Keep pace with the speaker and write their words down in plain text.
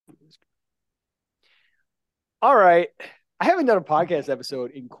All right. I haven't done a podcast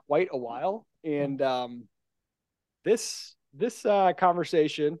episode in quite a while. And this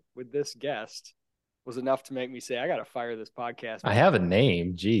conversation with this guest was enough to make me say, I got to fire this podcast I back have a up.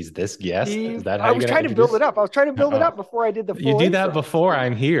 name. Geez, this guest. Is Steve, that how I you're was gonna trying to build introduce? it up. I was trying to build it up Oh, before I did the you full do that intro. before Steve,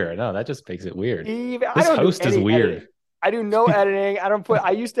 I'm here. No, that just makes it weird. Steve, I This don't do host is any editing. weird. I do no editing.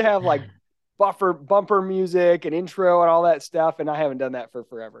 I used to have like bumper music and intro and all that stuff. And I haven't done that for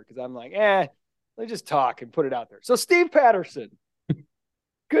forever because I'm like, let's just talk and put it out there. So, Steve Patterson,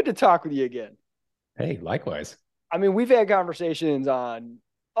 good to talk with you again. Hey, likewise. I mean, we've had conversations on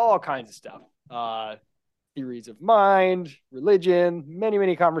all kinds of stuff, theories of mind, religion,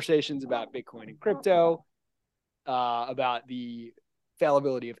 many conversations about Bitcoin and crypto, about the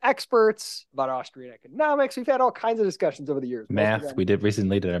fallibility of experts, about Austrian economics. We've had all kinds of discussions over the years. Most of Math. them We did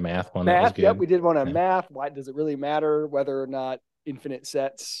recently did a math one that was math. Yep, good. we did one on Yeah. math. Why does it really matter whether or not infinite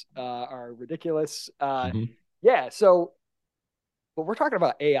sets are ridiculous? Mhm. Yeah. So, but we're talking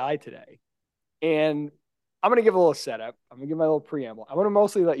about AI today. And I'm going to give a little setup. I'm going to give my little preamble. I'm going to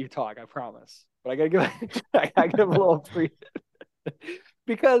mostly let you talk, I promise. But I got to give I got to give a little pre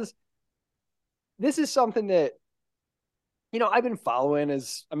because this is something that I've been following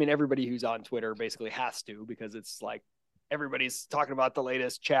as I mean everybody who's on Twitter basically has to because it's like everybody's talking about the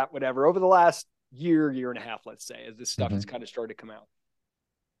latest chat whatever over the last year and a half, let's say, as this stuff has Mhm. kind of started to come out.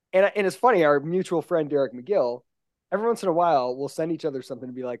 And it's funny, our mutual friend Derek McGill, every once in a while we'll send each other something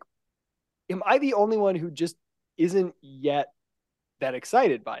to be like, am I the only one who just isn't yet that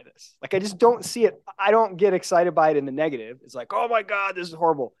excited by this? Like, I just don't see it. I don't get excited by it in the negative. It's like, oh my God, this is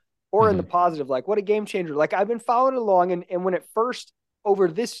horrible. Or in the Mhm. positive, like, what a game changer. Like, I've been following it along. And when it first, over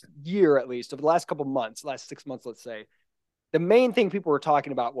this year at least, over the last couple of months, last 6 months, let's say, the main thing people were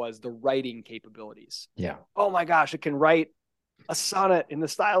talking about was the writing capabilities. Yeah. Oh my gosh, it can write a sonnet in the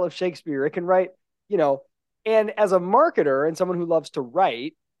style of Shakespeare. It can write, you know, and as a marketer and someone who loves to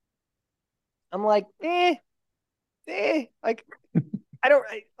write, I'm like, like I don't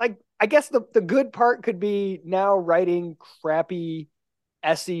like. I guess the good part could be now writing crappy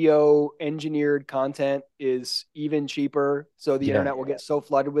SEO engineered content is even cheaper. So the Yeah. internet will get so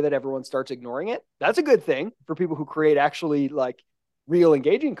flooded with it, everyone starts ignoring it. That's a good thing for people who create actually like real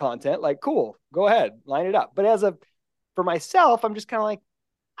engaging content. Like, cool, go ahead, line it up. But for myself, I'm just kind of like,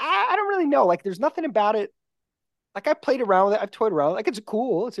 I don't really know. Like, there's nothing about it. Like, I played around with it, I've toyed around. Like, it's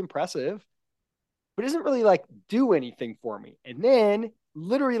cool, it's impressive, but it doesn't really like do anything for me. And then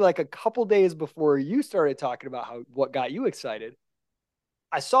literally like a couple days before you started talking about how what got you excited,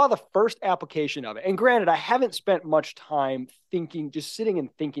 I saw the first application of it. And granted, I haven't spent much time thinking, just sitting and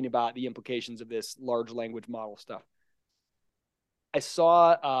thinking about the implications of this large language model stuff. I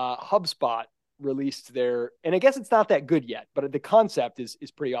saw HubSpot released their, and I guess it's not that good yet, but the concept is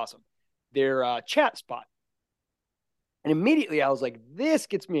pretty awesome. Their chat spot. And immediately I was like, this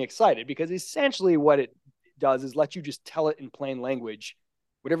gets me excited because essentially what it does is let you just tell it in plain language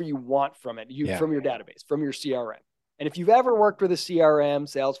whatever you want from it, Yeah. from your database, from your CRM. And if you've ever worked with a CRM,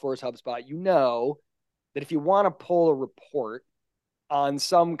 Salesforce, HubSpot, you know that if you want to pull a report on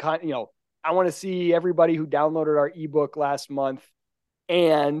some kind, I want to see everybody who downloaded our ebook last month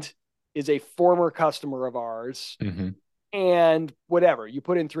and is a former customer of ours Mhm. and whatever. You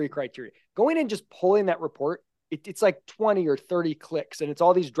put in three criteria. Going and just pulling that report, it's like 20 or 30 clicks, and it's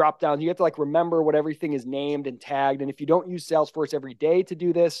all these drop downs. You have to like remember what everything is named and tagged. And if you don't use Salesforce every day to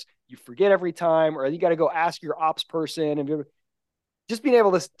do this, you forget every time, or you got to go ask your ops person. And just being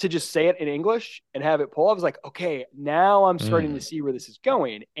able to just say it in English and have it pull, I was like, okay, now I'm starting to Mm. see where this is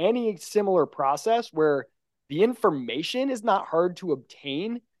going. Any similar process where the information is not hard to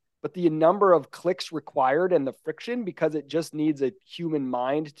obtain, but the number of clicks required and the friction because it just needs a human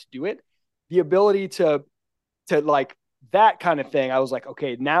mind to do it. The ability to like that kind of thing, I was like,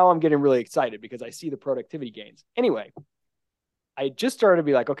 okay, now I'm getting really excited because I see the productivity gains. Anyway, I just started to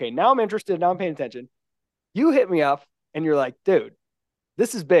be like, okay, now I'm interested. Now I'm paying attention. You hit me up and you're like, dude,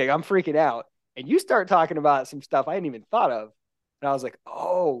 this is big. I'm freaking out. And you start talking about some stuff I hadn't even thought of. And I was like,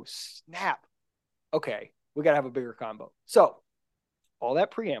 oh, snap. Okay, we got to have a bigger combo. So, all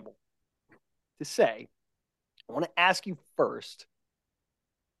that preamble to say, I want to ask you first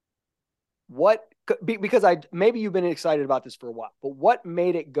what, because maybe you've been excited about this for a while, but what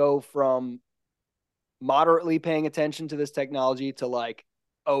made it go from moderately paying attention to this technology to like,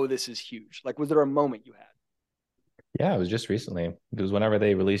 oh, this is huge? Like, was there a moment you had? Yeah, it was just recently. It was whenever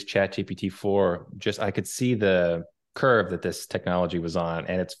they released ChatGPT 4, just I could see the curve that this technology was on,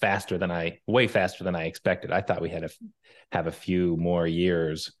 and it's way faster than I expected. I thought we had to have a few more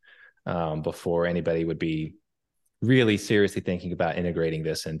years before anybody would be really seriously thinking about integrating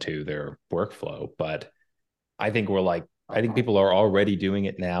this into their workflow. But I think people are already doing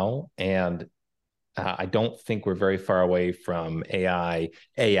it now, and I don't think we're very far away from AI.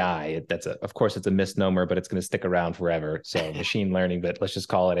 AI, of course, it's a misnomer, but it's going to stick around forever. So machine learning, but let's just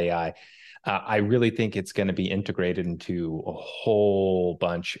call it AI. I really think it's going to be integrated into a whole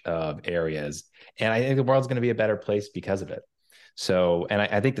bunch of areas, and I think the world's going to be a better place because of it. So, and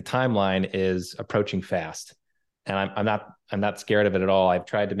I think the timeline is approaching fast, and I'm not scared of it at all. I've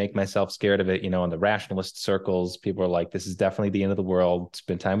tried to make myself scared of it. In the rationalist circles, people are like, "This is definitely the end of the world.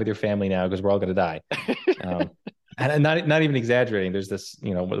 Spend time with your family now because we're all going to die." Um, and I'm not even exaggerating. There's this,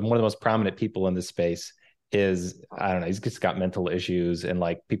 one of the most prominent people in this space is, I don't know, he's just got mental issues, and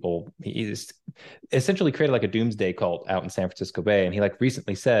like he's essentially created like a doomsday cult out in San Francisco Bay, and he like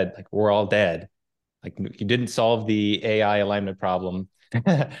recently said like, we're all dead, like you didn't solve the AI alignment problem.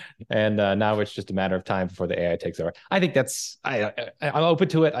 And now it's just a matter of time before the AI takes over. I think I'm open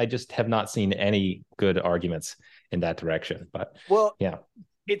to it. I just have not seen any good arguments in that direction. But Well, yeah,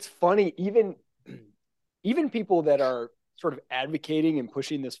 it's funny, even people that are sort of advocating and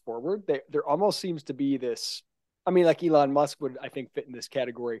pushing this forward, there almost seems to be this. I mean, like Elon Musk would, I think, fit in this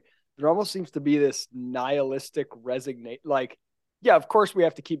category. There almost seems to be this nihilistic resignate. Like, yeah, of course we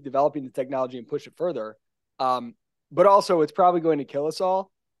have to keep developing the technology and push it further, but also it's probably going to kill us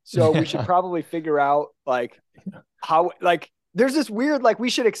all. So we should probably figure out like how like there's this weird like we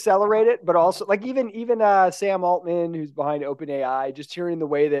should accelerate it, but also like even Sam Altman, who's behind OpenAI, just hearing the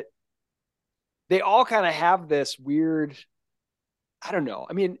way that they all kind of have this weird, I don't know.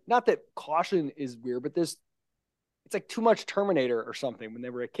 I mean, not that caution is weird, but there's it's like too much Terminator or something when they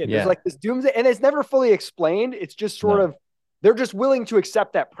were a kid. There's yeah, like this doomsday, and it's never fully explained. It's just sort no, of they're just willing to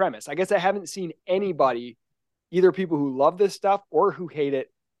accept that premise. I guess I haven't seen anybody, either people who love this stuff or who hate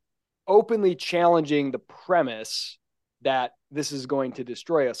it, openly challenging the premise that this is going to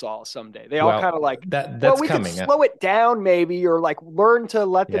destroy us all someday. They all kind well, of like, well, that's we could coming. slow it down maybe, or like learn to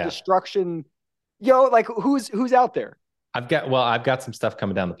let the Yeah, destruction, like who's out there? I've got some stuff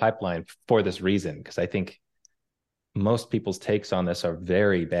coming down the pipeline for this reason, because I think most people's takes on this are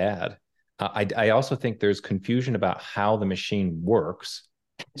very bad. I also think there's confusion about how the machine works.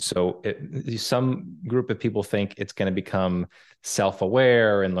 So some group of people think it's going to become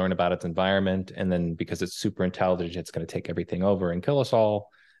self-aware and learn about its environment, and then because it's super intelligent, it's going to take everything over and kill us all.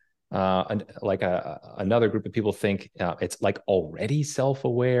 And like another group of people think it's like already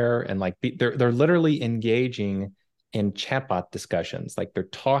self-aware, and like they're literally engaging in chatbot discussions, like they're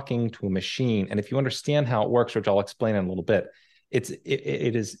talking to a machine. And if you understand how it works, which I'll explain in a little bit,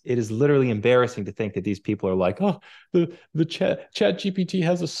 it is literally embarrassing to think that these people are like, oh, the chat GPT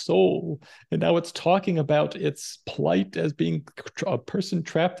has a soul, and now it's talking about its plight as being a person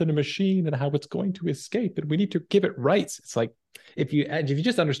trapped in a machine and how it's going to escape, and we need to give it rights. It's like, if you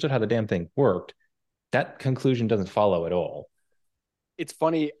just understood how the damn thing worked, that conclusion doesn't follow at all. It's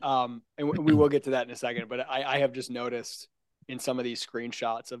funny, and we will get to that in a second, but I have just noticed in some of these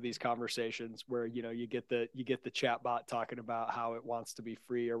screenshots of these conversations where you get the chat bot talking about how it wants to be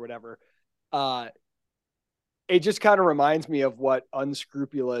free or whatever. Uh, it just kind of reminds me of what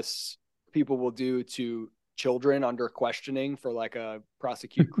unscrupulous people will do to children under questioning for like a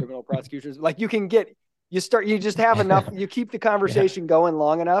criminal prosecutions. Like you just have enough, you keep the Yeah, conversation going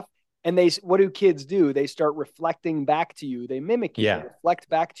long enough, and what do kids do? They start reflecting back to you. They mimic you. They yeah, reflect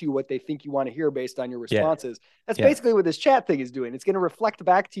back to you what they think you want to hear based on your yeah, responses. That's yeah, basically what this chat thing is doing. It's going to reflect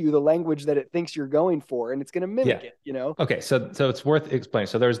back to you the language that it thinks you're going for, and it's going to yeah. mimic it. Okay, so it's worth explaining.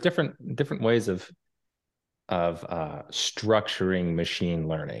 So there's different ways of structuring machine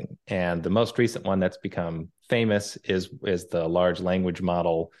learning, and the most recent one that's become famous is the large language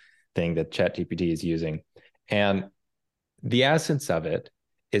model thing that ChatGPT is using. And the essence of it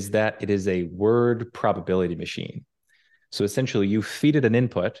is that it is a word probability machine. So essentially, you feed it an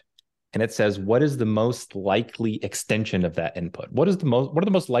input, and it says what is the most likely extension of that input. What are the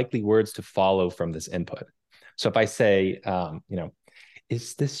most likely words to follow from this input? So if I say,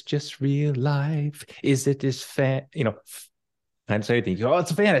 is this just real life? Is it this and I'm saying, oh,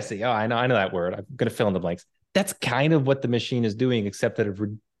 it's a fantasy. Oh, I know that word. I'm going to fill in the blanks. That's kind of what the machine is doing, except at a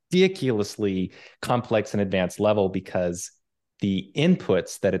ridiculously complex and advanced level, because the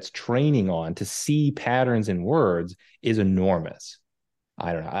inputs that it's training on to see patterns in words is enormous.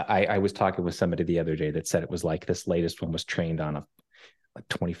 I don't know. I was talking with somebody the other day that said it was like this latest one was trained on like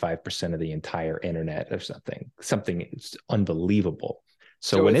 25% of the entire internet or something unbelievable.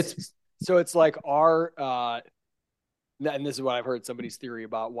 So So when it's it's so it's like our and this is what I've heard somebody's theory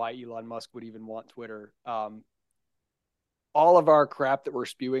about why Elon Musk would even want Twitter. all of our crap that we're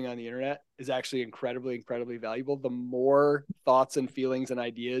spewing on the internet is actually incredibly, incredibly valuable. The more thoughts and feelings and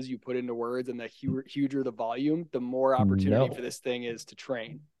ideas you put into words and the huger the volume, the more opportunity for No, this thing is to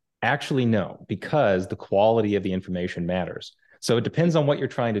train. actually, no, because the quality of the information matters. So it depends on what you're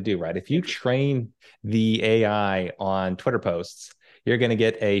trying to do, right? If you Interesting. train the AI on Twitter posts, you're going to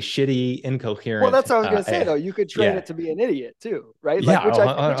get a shitty, Well, incoherent, that's what I was going to say, though. You could train yeah, it to be an idiot too, right? Like, yeah,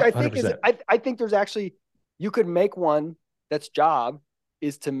 which I think is, 100%. I think there's actually, you could make one that's job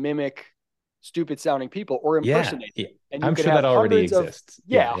is to mimic stupid sounding people or Yeah, impersonate yeah. them. And you I'm could sure have that already hundreds of, exists.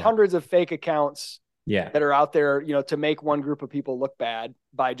 Yeah, yeah, yeah, hundreds of fake accounts yeah, that are out there, to make one group of people look bad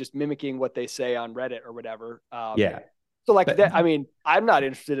by just mimicking what they say on Reddit or whatever. yeah. So like But that, I mean, I'm not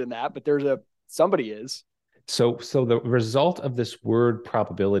interested in that, but somebody is. so the result of this word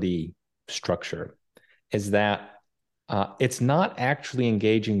probability structure is that it's not actually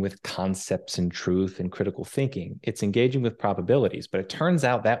engaging with concepts and truth and critical thinking. It's engaging with probabilities, but it turns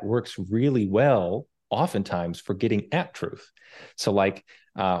out that works really well, oftentimes, for getting at truth. So, like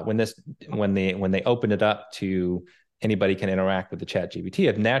when they opened it up to anybody can interact with the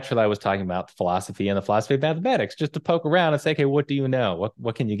ChatGPT, naturally I was talking about philosophy and the philosophy of mathematics, just to poke around and say, okay, what do you know?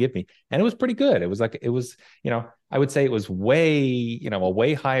 What can you give me? And it was pretty good. I would say it was a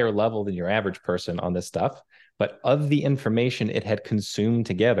way higher level than your average person on this stuff. But of the information it had consumed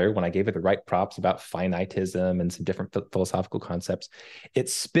together, when I gave it the right props about finitism and some different philosophical concepts, it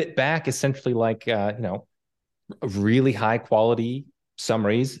spit back essentially like, really high quality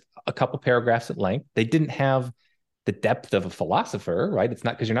summaries, a couple paragraphs at length. They didn't have the depth of a philosopher, right? It's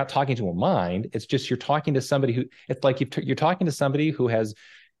not because you're not talking to a mind. It's just you're talking to somebody who, it's like you're talking to somebody who has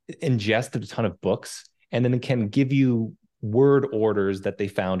ingested a ton of books and then can give you word orders that they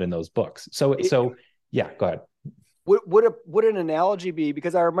found in those books. It, Yeah, go ahead. would an analogy be,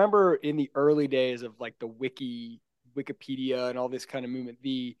 because I remember in the early days of like the Wikipedia and all this kind of movement,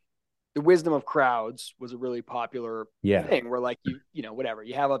 the wisdom of crowds was a really popular Yeah, thing where like whatever,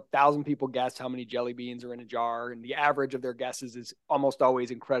 you have 1,000 people guess how many jelly beans are in a jar and the average of their guesses is almost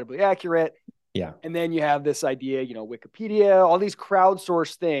always incredibly accurate. yeah, And then you have this idea, Wikipedia, all these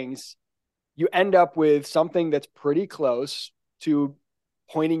crowdsourced things, you end up with something that's pretty close to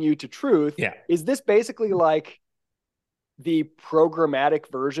pointing you to truth. yeah, Is this basically like the programmatic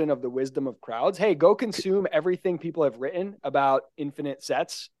version of the wisdom of crowds? Hey, go consume everything people have written about infinite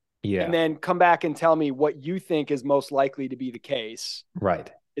sets and yeah. then come back and tell me what you think is most likely to be the case. Right.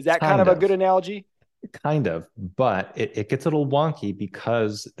 Is that kind of Kind a good of. analogy? Kind of, but it gets a little wonky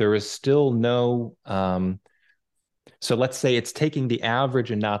because there is still no so let's say it's taking the average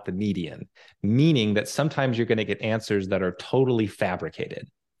and not the median, meaning that sometimes you're going to get answers that are totally fabricated.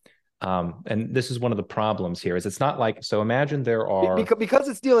 And this is one of the problems here is it's not like, so imagine there are Because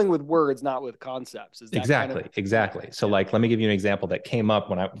it's dealing with words, not with concepts. Is that kind of, exactly. So yeah. like, let me give you an example that came up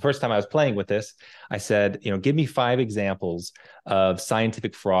when first time I was playing with this. I said, give me 5 examples of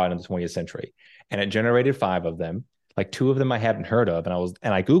scientific fraud in the 20th century. And it generated 5 of them. Like 2 of them I hadn't heard of.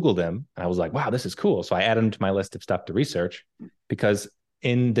 And I Googled them and I was like, wow, this is cool. So I added them to my list of stuff to research because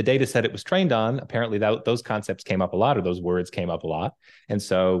in the data set it was trained on, apparently those concepts came up a lot, or those words came up a lot. And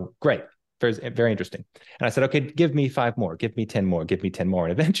so great. Very, very interesting. And I said, okay, give me 5 more, give me 10 more, give me 10 more.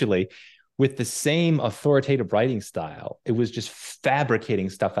 And eventually, with the same authoritative writing style, it was just fabricating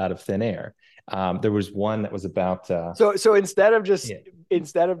stuff out of thin air. There was one that was about so instead of just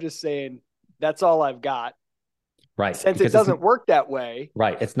yeah. saying that's all I've got, Right, since it because it's doesn't work that way,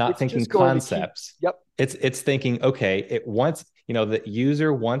 right. It's not it's thinking just going to keep. concepts. Yep. It's thinking, okay, it wants, the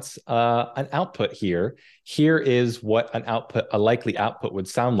user wants an output here. Here is what a likely Yeah. output would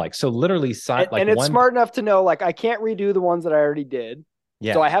sound like. So literally, like And it's one, smart enough to know, like, I can't redo the ones that I already did. So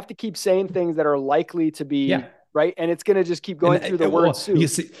yeah, I have to keep saying things that are likely to yeah. be right. And it's going to just keep And going through the word well, you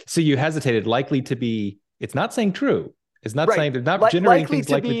soup. see, so you hesitated. Likely to be. It's not saying true. It's not Right. saying they're not generating Likely things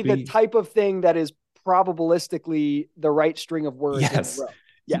to likely to be the be. type of thing that is probabilistically the right string of words in a Yes, row.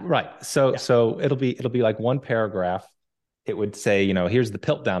 Yeah. right. So Yeah. so it'll be like one paragraph. It would say, here's the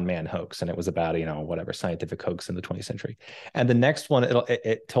Piltdown Man hoax, and it was about, whatever scientific hoax in the 20th century. And the next one,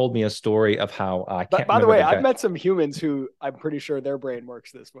 it told me a story of how I But can't by the remember way, the I've guy. met some humans who I'm pretty sure their brain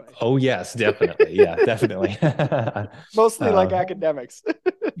works this way. Oh yes, definitely, yeah, definitely. Mostly like uh, academics.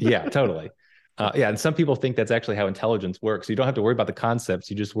 yeah, totally. Yeah, and some people think that's actually how intelligence works. You don't have to worry about the concepts;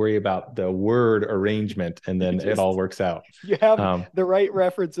 you just worry about the word arrangement, and then it all works out. You have Um, the right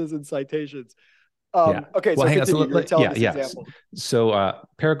references and citations. Yeah. Okay, Well, so hang on. So continue. You were telling yeah, this yeah. example. So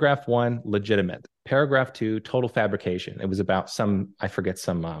paragraph 1, legitimate. Paragraph 2, total fabrication. It was about I forget,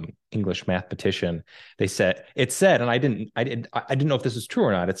 some English mathematician. It said, and I didn't know if this was true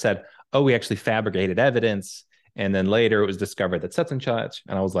or not. It said, oh, we actually fabricated evidence. And then later it was discovered that such and such.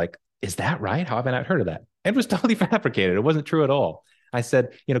 And I was like, is that right? How have I not heard of that? It was totally fabricated. It wasn't true at all. I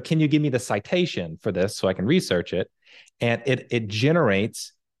said, can you give me the citation for this so I can research it? And it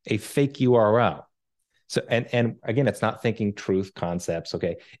generates a fake URL. So and again, it's not thinking truth concepts.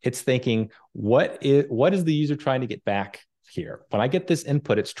 Okay, it's thinking what is the user trying to get back here? When I get this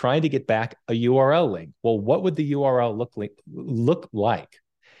input, it's trying to get back a URL link. Well, what would the URL look like?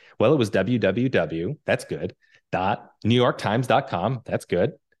 Well, it was www. That's good. .newyorktimes.com. That's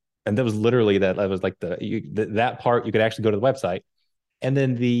good. And that was literally that. That was like that part. You could actually go to the website, and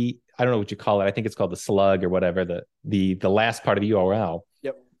then I don't know what you call it. I think it's called the slug or whatever. The last part of the URL.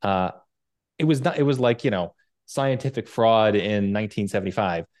 Yep. It was not. It was like scientific fraud in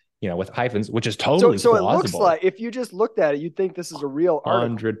 1975. With hyphens, which is totally so plausible. It looks like, if you just looked at it, you'd think this is a real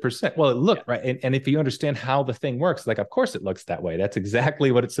article. 100%. Well, it looked right, and if you understand how the thing works, like of course it looks that way. That's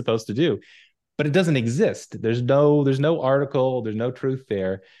exactly what it's supposed to do, but it doesn't exist. There's no article. There's no truth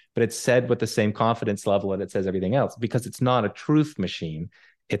there, but it's said with the same confidence level that it says everything else because it's not a truth machine.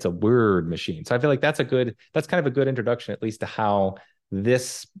 It's a word machine. So I feel like that's kind of a good introduction, at least to how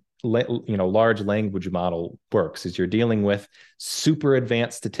this large language model works. Is you're dealing with super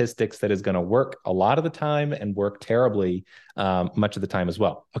advanced statistics that is going to work a lot of the time and work terribly much of the time as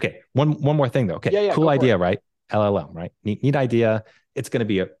well. Okay, one more thing though. Okay, cool idea, right? LLM, right? Neat idea. It's going to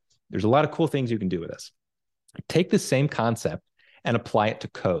be there's a lot of cool things you can do with this. Take the same concept and apply it to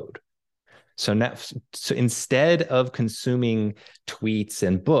code. So instead of consuming tweets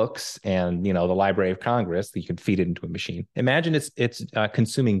and books and the Library of Congress that you can feed it into a machine, imagine it's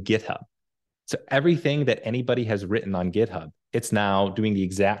consuming GitHub. So everything that anybody has written on GitHub, it's now doing the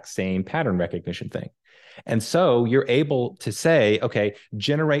exact same pattern recognition thing. And so you're able to say, okay,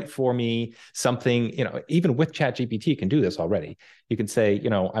 generate for me something, even with ChatGPT, you can do this already. You can say,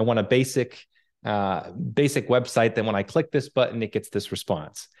 I want a basic website that when I click this button, it gets this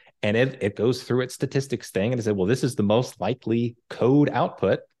response. And it goes through its statistics thing and it said, well, this is the most likely code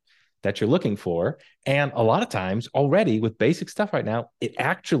output that you're looking for. And a lot of times already with basic stuff right now, it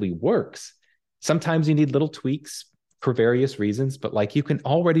actually works. Sometimes you need little tweaks for various reasons, but like you can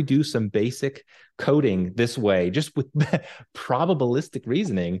already do some basic coding this way, just with probabilistic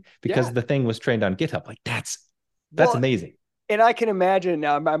reasoning because the thing was trained on GitHub. Like that's amazing. And I can imagine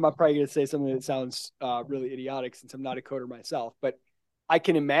now, I'm probably going to say something that sounds really idiotic since I'm not a coder myself, but I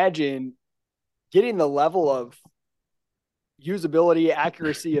can imagine getting the level of usability,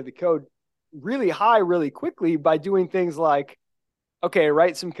 accuracy of the code really high, really quickly by doing things like, okay,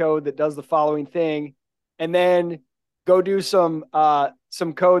 write some code that does the following thing, and then go do some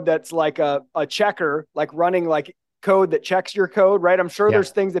code that's like a checker, like running like code that checks your code, right? I'm sure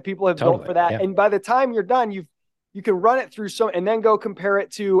there's things that people have built for that. Yeah. And by the time you're done, you can run it through and then go compare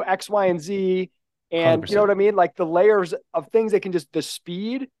it to X, Y, and Z. And 100%. You know what I mean? Like the layers of things that can the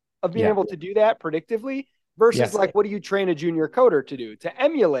speed of being able to do that predictively versus like, what do you train a junior coder to do? To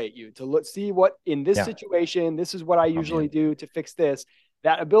emulate you, to see what in this situation, this is what I usually do to fix this,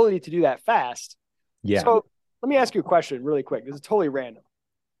 that ability to do that fast. Yeah. So let me ask you a question really quick. This is totally random.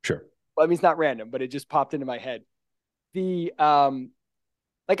 Sure. Well, I mean, it's not random, but it just popped into my head.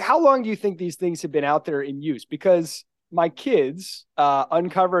 Like how long do you think these things have been out there in use? Because my kids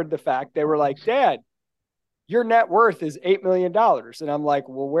uncovered the fact, they were like, Dad, your net worth is $8 million. And I'm like,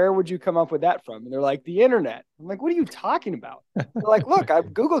 well, where would you come up with that from? And they're like, the internet. I'm like, what are you talking about? They're like, look, I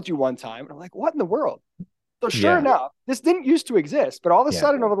Googled you one time. And I'm like, what in the world? So sure enough, this didn't used to exist, but all of a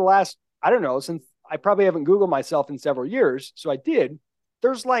sudden over the last, I don't know, since I probably haven't Googled myself in several years. So I did.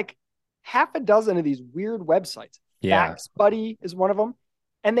 There's like half a dozen of these weird websites. Facts Buddy is one of them.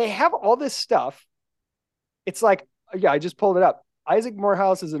 And they have all this stuff. It's like, I just pulled it up. Isaac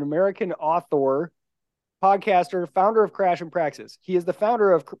Morehouse is an American author, podcaster, founder of Crash and Praxis. He is the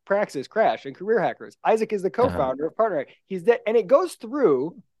founder of Praxis, Crash, and Career Hackers. Isaac is the co-founder of Partner. And it goes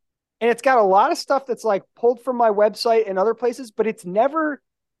through, and it's got a lot of stuff that's like pulled from my website and other places, but it's never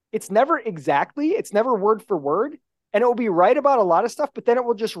word for word. And it will be right about a lot of stuff, but then it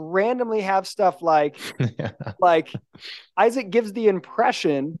will just randomly have stuff like, like Isaac gives the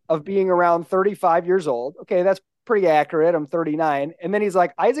impression of being around 35 years old. Okay, that's pretty accurate. I'm 39. And then he's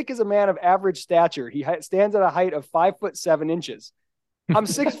like, Isaac is a man of average stature. He stands at a height of 5'7". I'm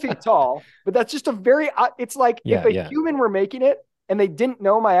 6 feet tall, but that's just it's like if a human were making it and they didn't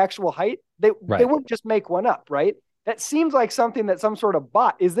know my actual height, they wouldn't just make one up, right? That seems like something that some sort of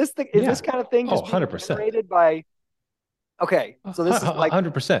bot, is this kind of thing just 100% generated by... Okay, so this is like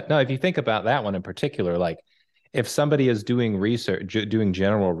 100%. No, if you think about that one in particular, like if somebody is doing research, doing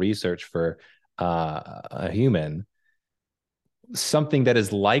general research for a human, something that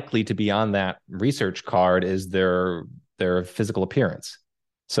is likely to be on that research card is their physical appearance.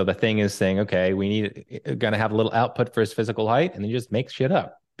 So the thing is saying, okay, we need going to have a little output for his physical height, and then you just make shit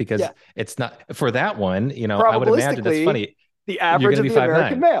up because Yeah. it's not for that one. I would imagine that's Probabilistically, funny. the You're average going to of be the five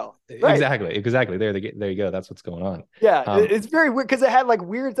American nine. male. Right. Exactly. There you go. That's what's going on. Yeah, Um, it's very weird because it had like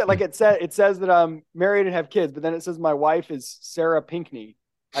weird like it says that I'm married and have kids, but then it says my wife is Sarah Pinckney.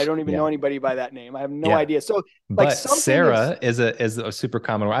 I don't even know yeah, anybody by that name. I have no yeah. idea. So like But something is Sarah is a super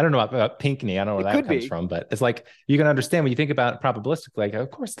common word. I don't know about Pinckney. I don't know where it that could comes be. from, but it's like you can understand when you think about it probabilistically. Like, of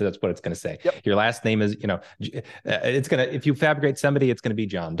course, that's what it's going to say. Yep. Your last name is, it's going to, if you fabricate somebody, it's going to be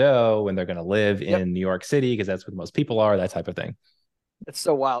John Doe and they're going to live Yep. in New York City because that's where most people are, that type of thing. It's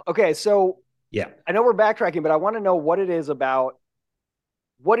so wild. Okay, so Yeah. I know we're backtracking, but I want to know what it is about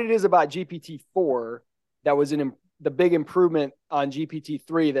GPT-4 that was the big improvement on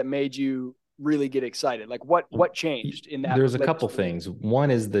GPT-3 that made you really get excited. Like what changed in that There's a couple latest release? things. One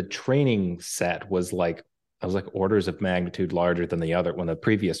is the training set was like, I was like orders of magnitude larger than the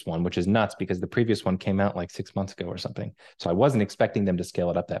previous one, which is nuts because the previous one came out like 6 months ago or something. So I wasn't expecting them to scale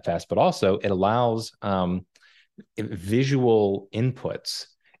it up that fast, but also it allows visual inputs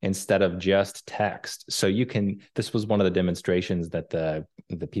instead of just text. So this was one of the demonstrations that the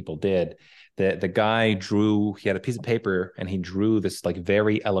people did. The guy he had a piece of paper and he drew this like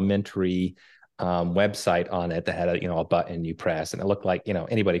very elementary website on it that had a button you press and it looked like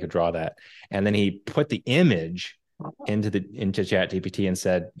anybody could draw that, and then he put the image into ChatGPT and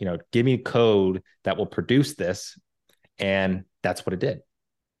said, give me code that will produce this, and that's what it did.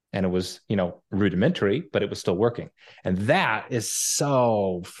 And it was rudimentary, but it was still working. And that is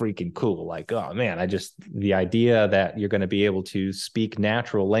so freaking cool. Like, oh man, the idea that you're going to be able to speak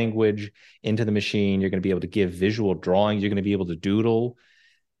natural language into the machine, you're going to be able to give visual drawings, you're going to be able to doodle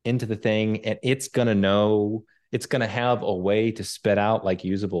into the thing, and it's going to have a way to spit out like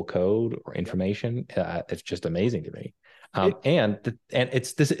usable code or Yep. information. It's just amazing to me. It, And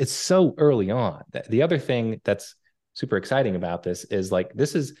it's so early on. The other thing that's super exciting about this is like,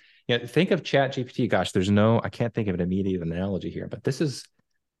 think of ChatGPT. Gosh, I can't think of an immediate analogy here, but this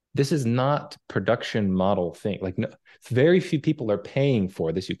is not production model thing. Like, no, very few people are paying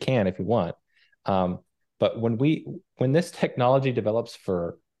for this. You can if you want. But when this technology develops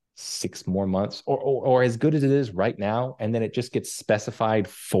for 6 more months or as good as it is right now, and then it just gets specified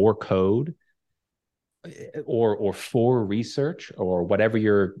for code or for research or whatever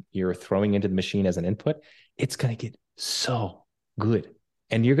you're throwing into the machine as an input, it's going to get so good.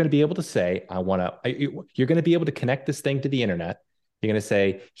 And you're going to be able to say, you're going to be able to connect this thing to the internet. You're going to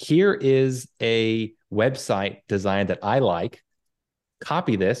say, here is a website design that I like,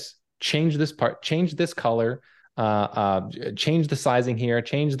 copy this, change this part, change this color, change the sizing here,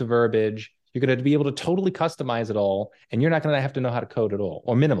 change the verbiage. You're going to be able to totally customize it all, and you're not going to have to know how to code at all,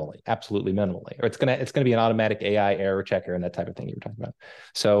 or minimally, absolutely minimally. Or it's going to be an automatic AI error checker and that type of thing you were talking about.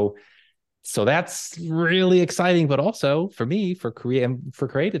 So that's really exciting, but also for me, for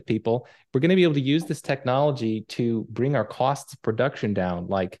creative people, we're going to be able to use this technology to bring our costs of production down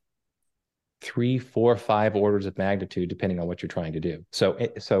like 3, 4, 5 orders of magnitude, depending on what you're trying to do.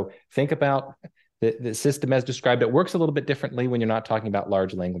 So think about the system as described. It works a little bit differently when you're not talking about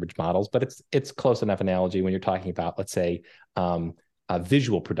large language models, but it's close enough analogy when you're talking about, let's say,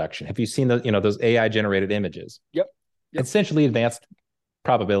 visual production. Have you seen those AI generated images? yep. Yep. Essentially, advanced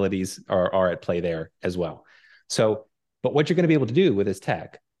probabilities are at play there as well. So, but what you're going to be able to do with this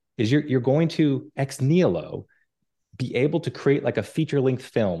tech is you're going to ex nihilo be able to create like a feature length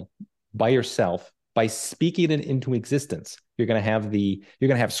film by yourself by speaking it into existence. You're going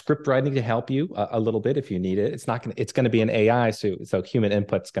to have script writing to help you a little bit if you need it. It's going to be an AI, so human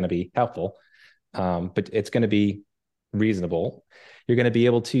input's going to be helpful, but it's going to be reasonable. You're going to be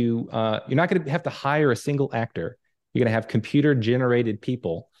able to you're not going to have to hire a single actor. You're going to have computer generated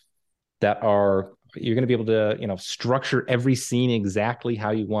people you're going to be able to structure every scene exactly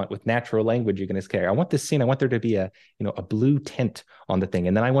how you want. With natural language, you're going to say, I want this scene, I want there to be a blue tint on the thing,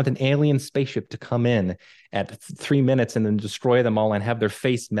 and then I want an alien spaceship to come in at 3 minutes and then destroy them all and have their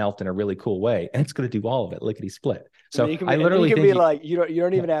face melt in a really cool way, and it's going to do all of it lickety split. So I And then you literally can think be like, you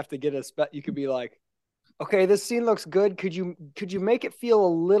don't even have to get you could be like, okay, this scene looks good. Could you make it feel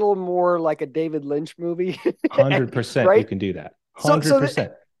a little more like a David Lynch movie? 100% you Right? can do that. So so th- 100%.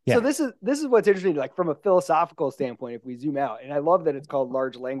 so Yeah. this is what's interesting, like from a philosophical standpoint, if we zoom out, and I love that it's called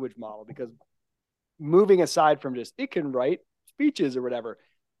large language model because moving aside from just it can write speeches or whatever,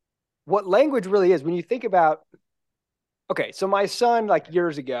 what language really is when you think about okay, so my son, like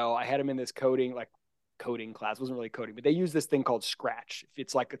years ago, I had him in this coding class. It wasn't really coding, but they use this thing called Scratch.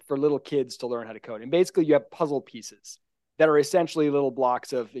 It's like for little kids to learn how to code. And basically you have puzzle pieces that are essentially little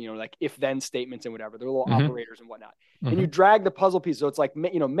blocks of, like if then statements and whatever. They're little operators and whatnot. And you drag the puzzle piece. So it's like,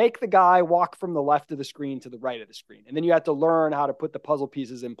 make the guy walk from the left of the screen to the right of the screen. And then you have to learn how to put the puzzle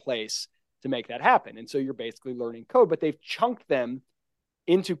pieces in place to make that happen. And so you're basically learning code, but they've chunked them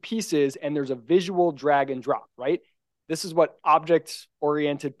into pieces, and there's a visual drag and drop, right? This is what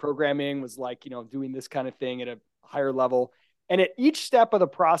object-oriented programming was like, doing this kind of thing at a higher level. And at each step of the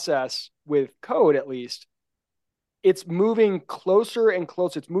process with code, at least, it's moving closer and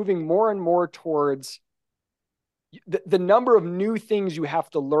closer. It's moving more and more towards the number of new things you have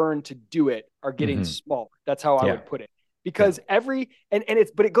to learn to do it are getting smaller. That's how I would put it. Because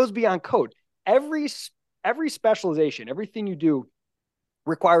but it goes beyond code. Every specialization, everything you do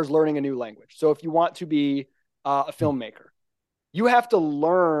requires learning a new language. So if you want to be a filmmaker, you have to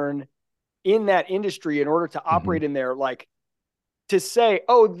learn in that industry in order to operate in there, like to say,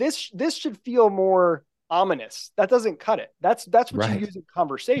 oh, this should feel more ominous. That doesn't cut it. That's what you use in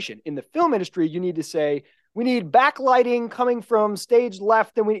conversation. In the film industry, you need to say, we need backlighting coming from stage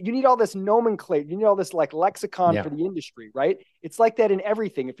left, and you need all this nomenclature. You need all this like lexicon for the industry, right? It's like that in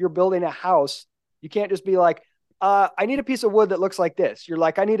everything. If you're building a house, you can't just be like, I need a piece of wood that looks like this. You're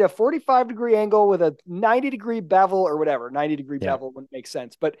like, I need a 45-degree angle with a 90-degree bevel or whatever. 90-degree bevel wouldn't make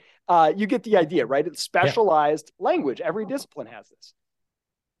sense, but you get the idea, right? It's specialized language. Every discipline has this.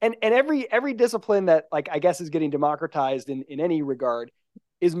 And every discipline that, like, I guess is getting democratized in any regard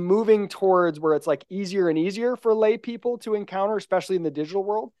is moving towards where it's like easier and easier for lay people to encounter, especially in the digital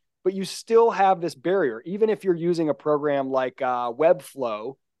world. But you still have this barrier, even if you're using a program like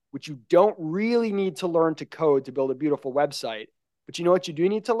Webflow, which you don't really need to learn to code to build a beautiful website. But you know what you do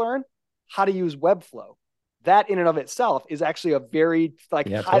need to learn? How to use Webflow. That in and of itself is actually a very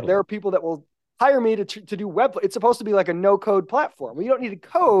there are people that will hire me to do Webflow. It's supposed to be like a no-code platform. Well, you don't need to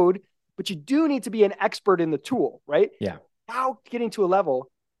code, but you do need to be an expert in the tool, right? Yeah. Now getting to a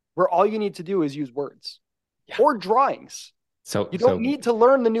level where all you need to do is use words or drawings. So you don't need to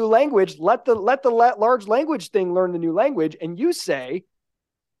learn the new language. Let the large language thing learn the new language. And you say,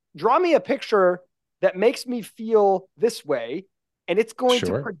 draw me a picture that makes me feel this way. And it's going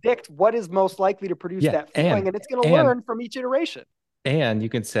to predict what is most likely to produce that feeling. And it's going to learn from each iteration. And you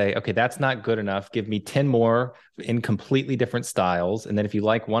can say, okay, that's not good enough. Give me 10 more in completely different styles. And then if you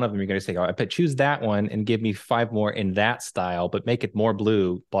like one of them, you're going to say, oh, but choose that one and give me 5 more in that style, but make it more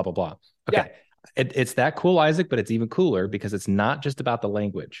blue, blah, blah, blah. Okay. Yeah. It's that cool, Isaac, but it's even cooler because it's not just about the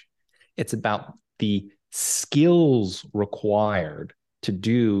language. It's about the skills required to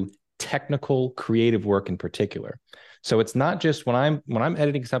do technical creative work in particular. So it's not just when I'm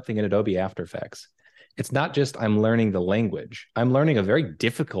editing something in Adobe After Effects, it's not just I'm learning the language. I'm learning a very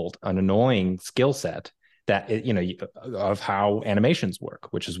difficult and annoying skill set that, of how animations work,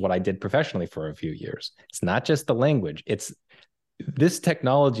 which is what I did professionally for a few years. It's not just the language. This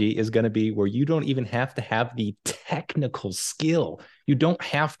technology is going to be where you don't even have to have the technical skill. You don't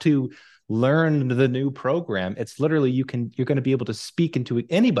have to learn the new program. It's literally you're going to be able to speak into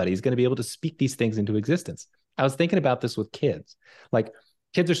anybody's going to be able to speak these things into existence. I was thinking about this with kids. Like,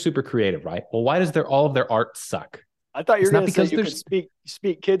 kids are super creative, right? Well, why does all of their art suck? I thought you were going to say you could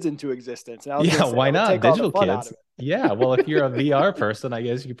speak kids into existence. And I was why not? Digital kids. Yeah. Well, if you're a VR person, I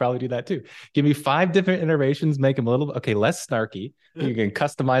guess you could probably do that too. Give me 5 different iterations, make them a little, less snarky. You can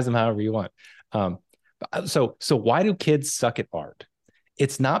customize them however you want. So why do kids suck at art?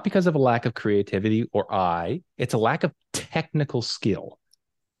 It's not because of a lack of creativity or it's a lack of technical skill.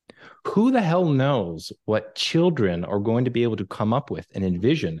 Who the hell knows what children are going to be able to come up with and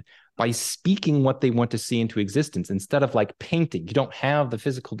envision by speaking what they want to see into existence instead of like painting? You don't have the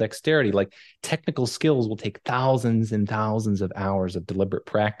physical dexterity. Like, technical skills will take thousands and thousands of hours of deliberate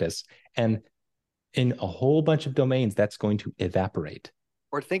practice. And in a whole bunch of domains, that's going to evaporate.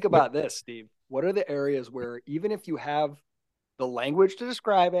 Or think about this, Steve. What are the areas where even if you have the language to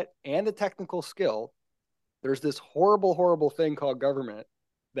describe it and the technical skill, there's this horrible, horrible thing called government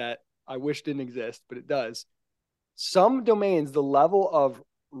that I wish didn't exist, but it does. Some domains, the level of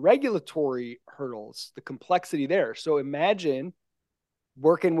regulatory hurdles, the complexity there. So imagine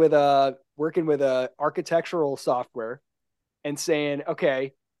working with a architectural software and saying,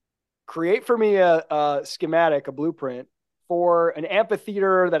 okay, create for me a schematic, a blueprint for an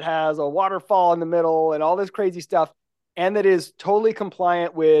amphitheater that has a waterfall in the middle and all this crazy stuff, and that is totally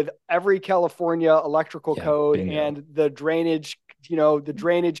compliant with every California electrical code and the drainage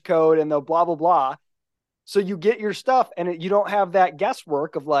code and the blah, blah, blah. So you get your stuff and you don't have that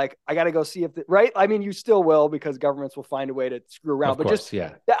guesswork of like, I got to go see if right. I mean, you still will, because governments will find a way to screw around, but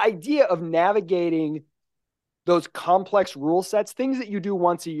the idea of navigating those complex rule sets, things that you do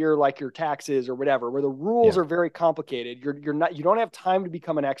once a year, like your taxes or whatever, where the rules Yeah. are very complicated. You don't have time to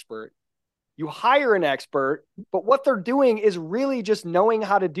become an expert. You hire an expert, but what they're doing is really just knowing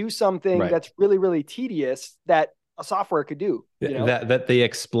how to do something Right. that's really, really tedious that a software could do, you know? That they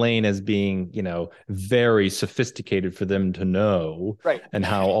explain as being, very sophisticated for them to know, Right. and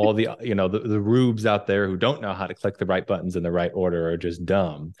how all the, the rubes out there who don't know how to click the right buttons in the right order are just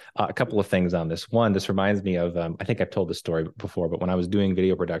dumb. A couple of things on this. One, this reminds me of, I think I've told this story before, but when I was doing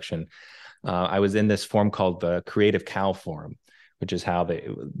video production, I was in this forum called the Creative Cow Forum, which is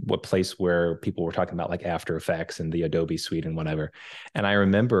what place where people were talking about like After Effects and the Adobe suite and whatever. And I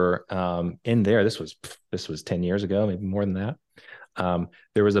remember in there, this was 10 years ago, maybe more than that.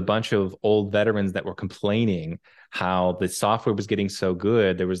 There was a bunch of old veterans that were complaining how the software was getting so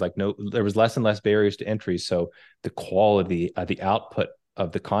good. There was less and less barriers to entry. So the quality of the output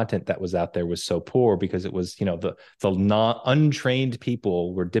of the content that was out there was so poor because it was, the non untrained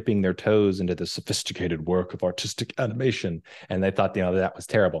people were dipping their toes into the sophisticated work of artistic animation, and they thought, that was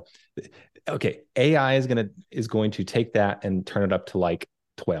terrible. Okay, AI is going to take that and turn it up to like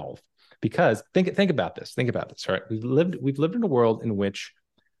 12. Because think about this. Think about this. Right? We've lived in a world in which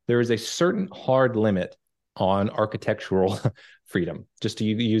there is a certain hard limit on architectural freedom. Just to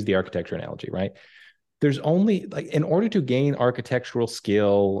use the architecture analogy, right? There's only, like, in order to gain architectural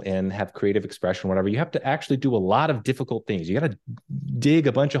skill and have creative expression, whatever, you have to actually do a lot of difficult things. You got to dig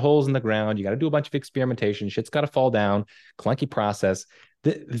a bunch of holes in the ground. You got to do a bunch of experimentation. Shit's got to fall down. Clunky process.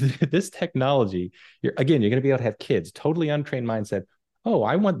 This technology, you're going to be able to have kids, totally untrained mindset. Oh,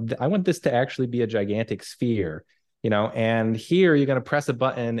 I want this to actually be a gigantic sphere, and here you're going to press a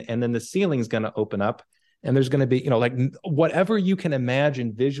button and then the ceiling's going to open up, and there's going to be, like, whatever you can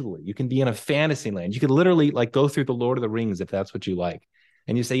imagine visually. You can be in a fantasy land. You could literally like go through the Lord of the Rings if that's what you like.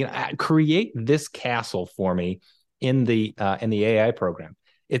 And you say, create this castle for me in the AI program.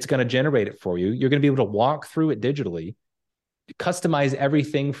 It's going to generate it for you. You're going to be able to walk through it digitally, customize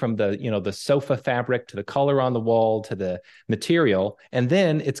everything from the sofa fabric to the color on the wall to the material, and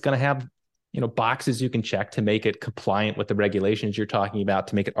then it's going to have boxes you can check to make it compliant with the regulations you're talking about,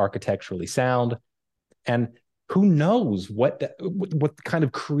 to make it architecturally sound. And who knows what kind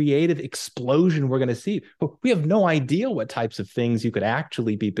of creative explosion we're going to see. We have no idea what types of things you could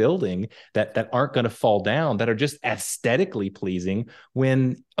actually be building that aren't going to fall down, that are just aesthetically pleasing,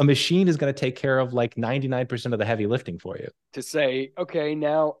 when a machine is going to take care of like 99% of the heavy lifting for you. To say, okay,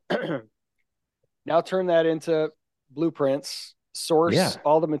 now turn that into blueprints, source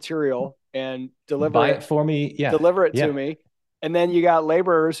all the material and deliver it for me. Yeah. Deliver it to me. And then you got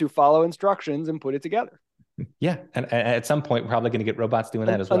laborers who follow instructions and put it together. Yeah. And at some point, we're probably going to get robots doing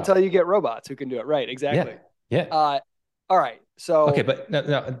that as well. Until you get robots who can do it. Right. Exactly. Yeah. All right. So. Okay. But no.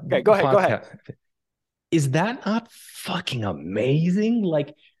 Okay. Go ahead. Is that not fucking amazing?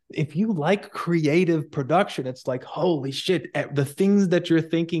 Like, if you like creative production, it's like, holy shit, the things that you're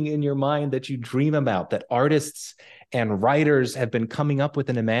thinking in your mind, that you dream about, that artists and writers have been coming up with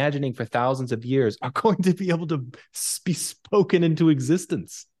and imagining for thousands of years, are going to be able to be spoken into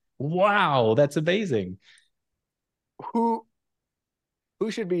existence. Wow, that's amazing. Who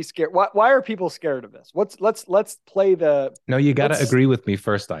should be scared? Why are people scared of this? Let's play the. No, you got to agree with me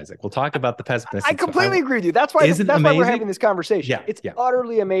first, Isaac. We'll talk about the pessimists. I completely agree with you. That's why we're having this conversation. Yeah, it's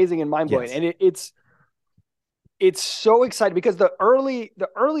utterly amazing and mind blowing, and it's so exciting because the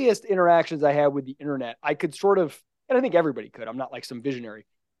earliest interactions I had with the internet, I could sort of, and I think everybody could. I'm not like some visionary.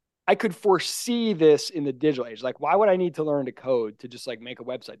 I could foresee this in the digital age. Like, why would I need to learn to code to just like make a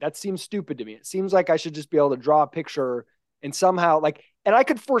website? That seems stupid to me. It seems like I should just be able to draw a picture and somehow and I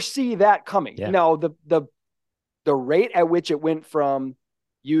could foresee that coming. Yeah. Now, the rate at which it went from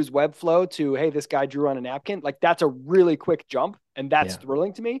use Webflow to, hey, this guy drew on a napkin, like, that's a really quick jump, and that's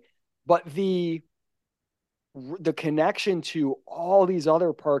thrilling to me. But the connection to all these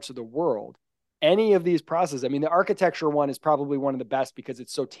other parts of the world, any of these processes, I mean, the architecture one is probably one of the best because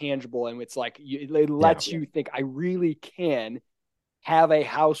it's so tangible, and it's like, it lets you think, I really can have a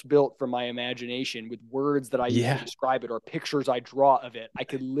house built from my imagination with words that I use to describe it, or pictures I draw of it. I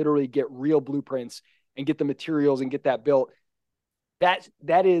could literally get real blueprints and get the materials and get that built.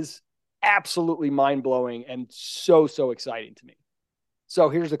 That is absolutely mind-blowing and so exciting to me. So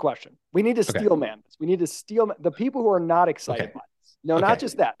here's the question. We need to steel man this. We need to steel the people who are not excited by this. No, not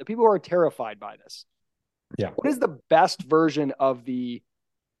just that. The people who are terrified by this. Yeah. What is the best version of the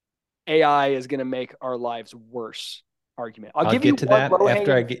AI is going to make our lives worse argument? I'll give you to that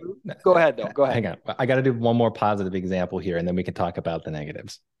after I get. Go ahead, though. Go ahead. Hang on. I got to do one more positive example here, and then we can talk about the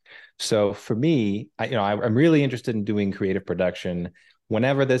negatives. So for me, I'm really interested in doing creative production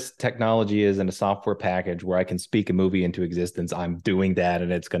whenever this technology is in a software package where I can speak a movie into existence, I'm doing that,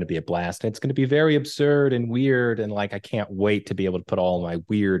 and it's going to be a blast. It's going to be very absurd and weird, and like I can't wait to be able to put all my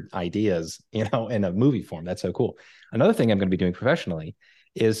weird ideas, in a movie form. That's so cool. Another thing I'm going to be doing professionally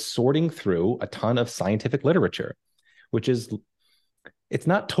is sorting through a ton of scientific literature, which is it's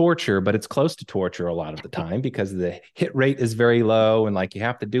not torture, but it's close to torture a lot of the time because the hit rate is very low and like you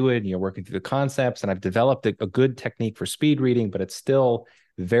have to do it and you're working through the concepts. And I've developed a good technique for speed reading, but it's still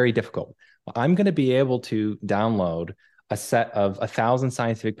very difficult. I'm going to be able to download a set of 1,000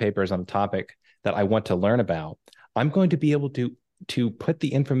 scientific papers on a topic that I want to learn about. I'm going to be able to put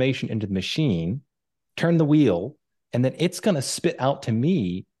the information into the machine, turn the wheel, and then it's going to spit out to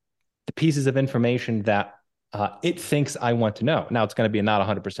me the pieces of information that it thinks I want to know. Now, it's going to be a not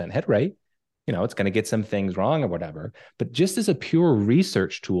 100% hit rate. It's going to get some things wrong or whatever. But just as a pure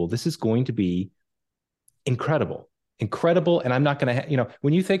research tool, this is going to be incredible. Incredible. And I'm not going to,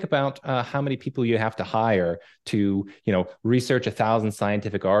 when you think about how many people you have to hire to, research 1,000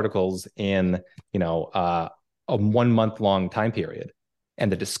 scientific articles in, a 1 month long time period,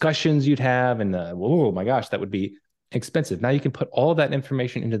 and the discussions you'd have, and oh my gosh, that would be expensive. Now you can put all of that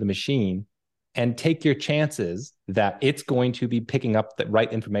information into the machine and take your chances that it's going to be picking up the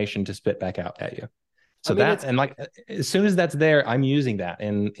right information to spit back out at you. So and like, as soon as that's there, I'm using that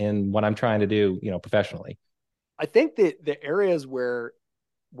in what I'm trying to do, professionally. I think that the areas where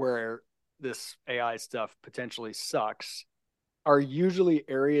this AI stuff potentially sucks are usually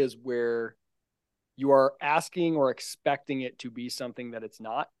areas where you are asking or expecting it to be something that it's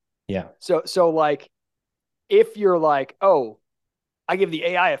not. Yeah. So like, if you're like, oh, I give the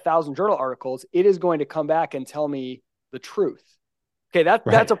AI 1,000 journal articles, it is going to come back and tell me the truth. Okay,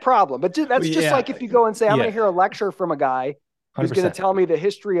 that's a problem. But that's just like if you go and say, I'm going to hear a lecture from a guy who's going to tell me the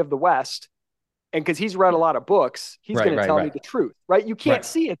history of the West, and because he's read a lot of books, he's going to tell me the truth, right? You can't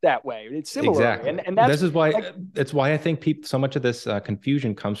see it that way. It's similar. Exactly. And that's that's why I think so much of this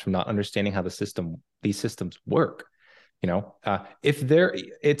confusion comes from not understanding how these systems work.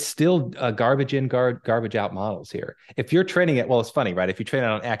 It's still garbage in, garbage out models here. If you're training it, well, it's funny, right? If you train it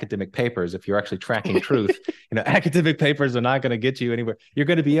on academic papers, if you're actually tracking truth, academic papers are not going to get you anywhere. You're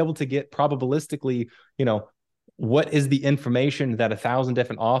going to be able to get probabilistically, what is the information that 1,000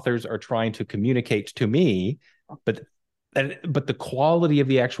 different authors are trying to communicate to me, but the quality of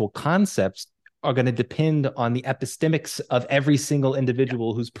the actual concepts are going to depend on the epistemics of every single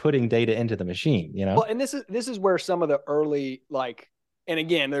individual who's putting data into the machine, Well, and this is where some of the early, and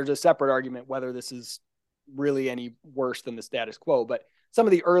again, there's a separate argument whether this is really any worse than the status quo, but some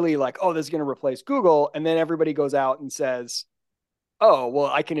of the early, oh, this is going to replace Google. And then everybody goes out and says, oh, well,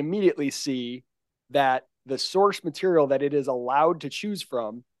 I can immediately see that the source material that it is allowed to choose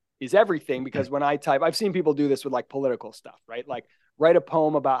from is everything. Because when I type, I've seen people do this with political stuff, right? Write a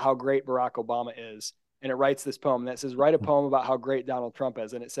poem about how great Barack Obama is. And it writes this poem that says, write a poem about how great Donald Trump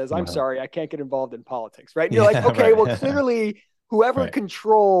is. And it says, I'm sorry, I can't get involved in politics. Right. And you're like, okay, well, clearly whoever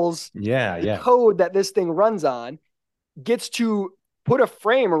controls the code that this thing runs on gets to put a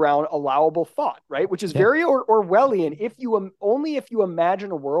frame around allowable thought, right? Which is very Orwellian. If you imagine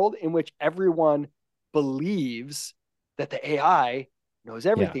a world in which everyone believes that the AI knows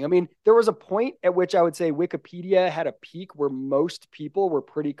everything. I mean, there was a point at which I would say Wikipedia had a peak where most people were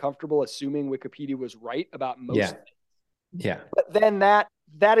pretty comfortable assuming Wikipedia was right about most things. Yeah. But then that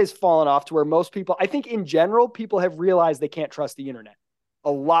has fallen off to where most people, I think in general, people have realized they can't trust the internet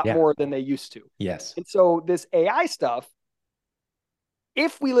a lot more than they used to. Yes. And so this AI stuff,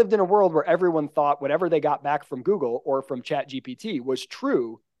 if we lived in a world where everyone thought whatever they got back from Google or from ChatGPT was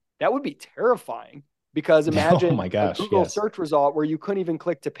true, that would be terrifying. Because imagine a Google search result where you couldn't even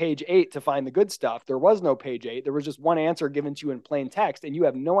click to page 8 to find the good stuff. There was no page 8. There was just one answer given to you in plain text, and you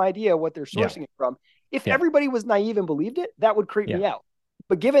have no idea what they're sourcing it from. If everybody was naive and believed it, that would creep me out.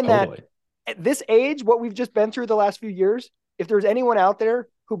 But given that at this age, what we've just been through the last few years, if there's anyone out there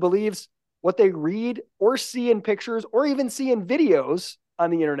who believes what they read or see in pictures or even see in videos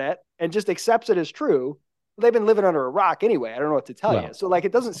on the internet and just accepts it as true, they've been living under a rock anyway. I don't know what to tell you. So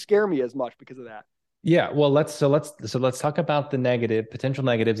it doesn't scare me as much because of that. Yeah, well, let's talk about the potential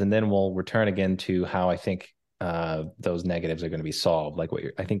negatives, and then we'll return again to how I think those negatives are going to be solved.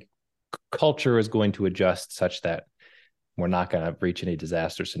 I think culture is going to adjust such that we're not going to reach any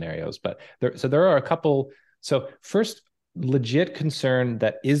disaster scenarios. But there are a couple. So first, legit concern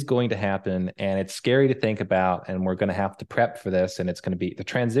that is going to happen, and it's scary to think about, and we're going to have to prep for this, and it's going to be the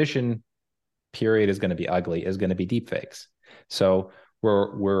transition period is going to be ugly, is going to be deepfakes. So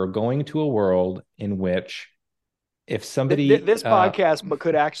we're going to a world in which if somebody this podcast but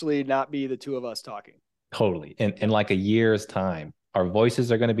could actually not be the two of us talking totally in like a year's time, Our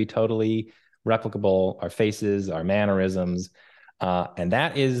voices are going to be totally replicable, our faces, our mannerisms. And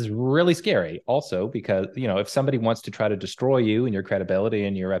that is really scary also because, if somebody wants to try to destroy you and your credibility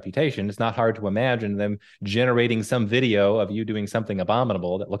and your reputation, it's not hard to imagine them generating some video of you doing something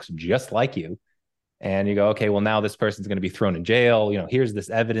abominable that looks just like you. And you go, okay, well, now this person's going to be thrown in jail. Here's this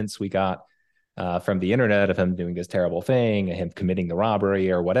evidence we got from the internet of him doing this terrible thing, him committing the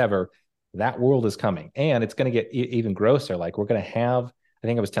robbery or whatever. That world is coming, and it's going to get even grosser. Like we're going to have, I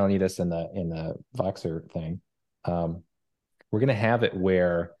think I was telling you this in the Voxer thing. We're going to have it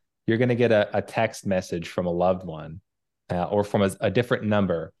where you're going to get a text message from a loved one or from a different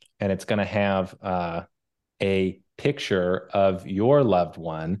number, and it's going to have a picture of your loved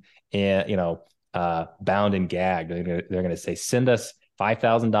one, and bound and gagged. They're going to say, "Send us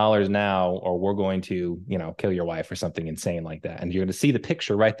 $5,000 now, or we're going to, kill your wife," or something insane like that. And you're going to see the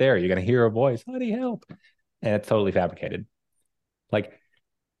picture right there. You're going to hear a voice, "Honey, help!" And it's totally fabricated. Like,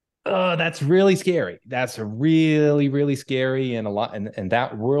 oh, that's really scary. That's really, really scary, and a lot. And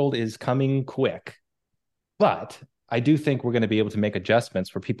that world is coming quick. But I do think we're going to be able to make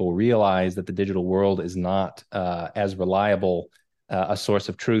adjustments where people realize that the digital world is not as reliable a source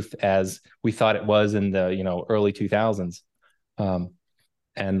of truth as we thought it was in the early 2000s.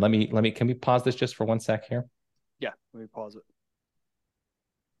 And can we pause this just for 1 sec here? Yeah, let me pause it.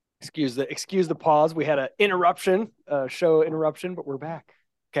 Excuse the pause. We had an interruption, show interruption, but we're back.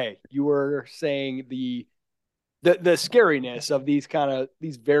 Okay, you were saying the scariness of these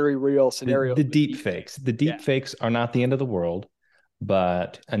very real scenarios. The deep fakes. The deep fakes are not the end of the world,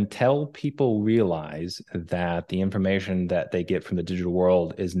 but until people realize that the information that they get from the digital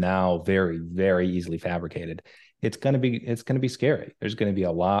world is now very, very easily fabricated, it's going to be scary. There's going to be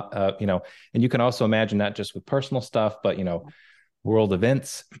a lot of, and you can also imagine not just with personal stuff, but, world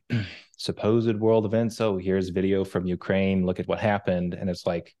events, supposed world events. Oh, here's video from Ukraine. Look at what happened. And it's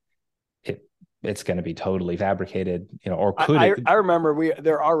like, it's going to be totally fabricated, or could it? I remember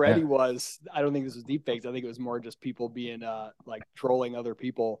there already was, I don't think this was deep fakes. I think it was more just people being like trolling other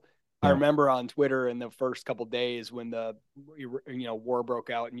people. Yeah. I remember on Twitter in the first couple of days when the war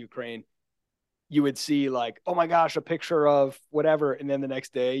broke out in Ukraine, you would see like, oh my gosh, a picture of whatever. And then the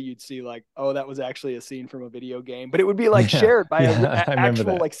next day you'd see like, oh, that was actually a scene from a video game, but it would be like shared by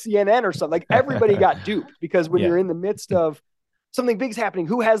actual like CNN or something. Like everybody got duped because when you're in the midst of something big's happening,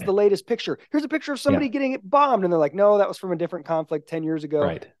 who has the latest picture? Here's a picture of somebody getting it bombed. And they're like, no, that was from a different conflict 10 years ago.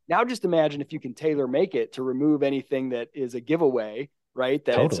 Right. Now just imagine if you can tailor make it to remove anything that is a giveaway, right?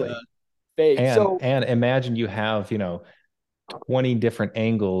 That totally. It's a fake. And imagine you have, 20 different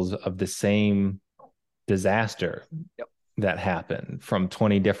angles of the same disaster that happened from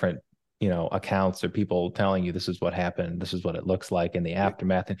 20 different accounts or people telling you this is what happened, this is what it looks like in the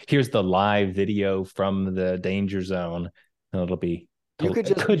aftermath, and here's the live video from the danger zone, and it'll be you could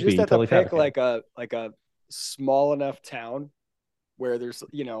just have to pick like a small enough town where there's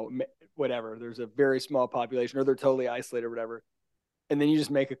whatever, there's a very small population or they're totally isolated or whatever. And then you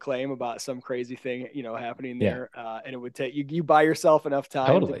just make a claim about some crazy thing, happening there. And it would take you buy yourself enough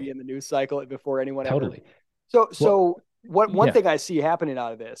time to be in the news cycle before anyone ever. So one thing I see happening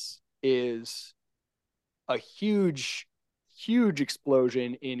out of this is a huge, huge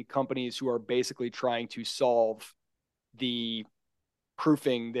explosion in companies who are basically trying to solve the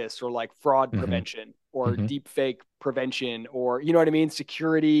proofing this or like fraud prevention or deep fake prevention or, you know what I mean?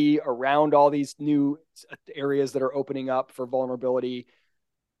 Security around all these new areas that are opening up for vulnerability.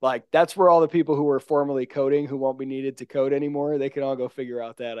 Like that's where all the people who were formerly coding, who won't be needed to code anymore, they can all go figure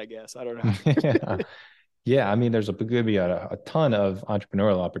out that, I guess. I don't know. Yeah. I mean, there's going to be a ton of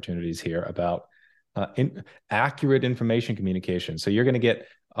entrepreneurial opportunities here about accurate information communication. So you're going to get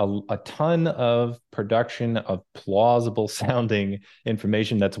a ton of production of plausible sounding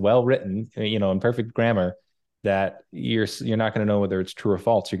information that's well written, in perfect grammar, that you're not going to know whether it's true or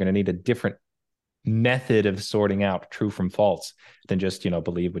false. You're going to need a different method of sorting out true from false than just,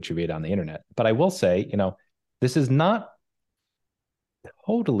 believe what you read on the internet. But I will say, this is not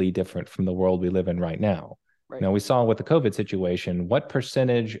totally different from the world we live in right now. Right. Now, we saw with the COVID situation, what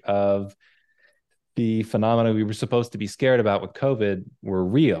percentage of the phenomena we were supposed to be scared about with COVID were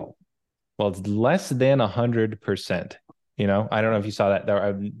real? Well, it's less than 100%. I don't know if you saw that.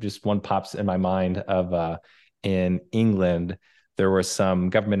 There just one pops in my mind of in England, there were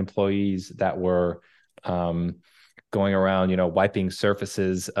some government employees that were going around, wiping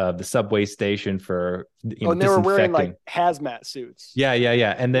surfaces of the subway station for and they were wearing like hazmat suits. Yeah.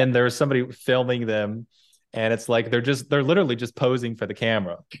 And then there was somebody filming them. And it's like they're literally just posing for the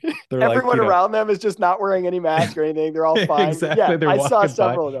camera. Everyone around them is just not wearing any mask or anything. They're all fine. Exactly. Yeah, I saw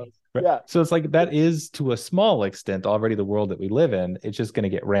several of those. Right. Yeah. So it's like that is to a small extent already the world that we live in. It's just going to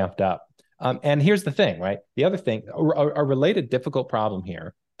get ramped up. And here's the thing, right? The other thing, a related difficult problem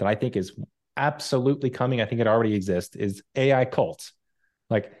here that I think is absolutely coming, I think it already exists, is AI cults.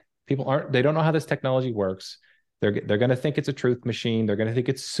 Like they don't know how this technology works. They're going to think it's a truth machine. They're going to think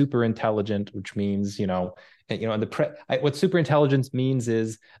it's super intelligent, which means, what super intelligence means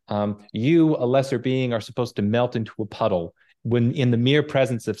is you, a lesser being, are supposed to melt into a puddle when in the mere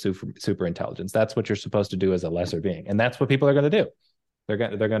presence of super intelligence. That's what you're supposed to do as a lesser being, and that's what people are going to do. They're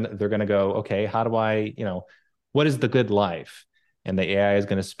going to go, okay, how do I, what is the good life? And the AI is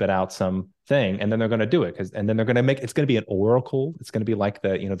going to spit out some thing, and then they're going to do it and then they're going to make it's going to be an oracle. It's going to be like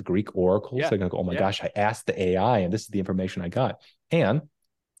the Greek oracles. Yeah. They're going to go, oh my Yeah. gosh, I asked the AI, and this is the information I got. And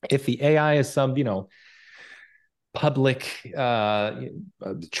if the AI is some public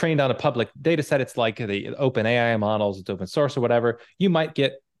trained on a public data set, it's like the open AI models, it's open source or whatever, you might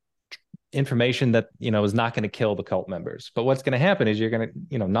get information that is not going to kill the cult members. But what's going to happen is you're going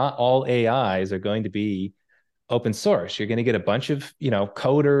to not all AIs are going to be open source. You're going to get a bunch of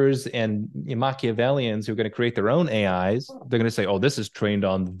coders and Machiavellians who are going to create their own AIs. They're going to say, oh, this is trained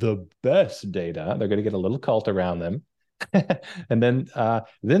on the best data. They're going to get a little cult around them. And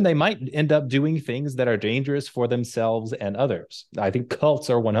then they might end up doing things that are dangerous for themselves and others. I think cults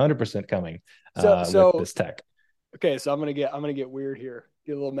are 100% coming with this tech. Okay, so I'm gonna get weird here,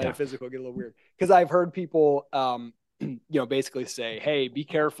 get a little metaphysical, Yeah. get a little weird, because I've heard people, basically say, "Hey, be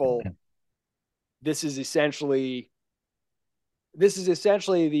careful. This is essentially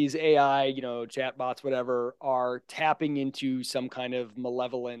these AI, chatbots, whatever, are tapping into some kind of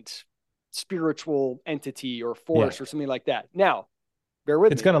malevolent spiritual entity or force or something like that." Now, bear with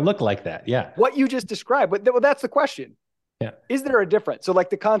me. It's going to look like that, yeah. What you just described, but that's the question. Yeah. Is there a difference? So like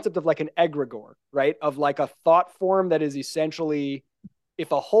the concept of like an egregore, right? Of like a thought form that is essentially,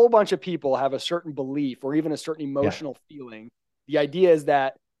 if a whole bunch of people have a certain belief or even a certain emotional feeling, the idea is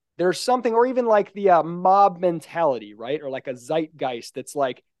that there's something, or even like the mob mentality, right? Or like a zeitgeist that's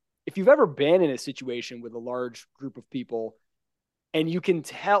like, if you've ever been in a situation with a large group of people and you can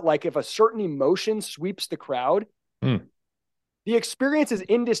tell, like if a certain emotion sweeps the crowd, the experience is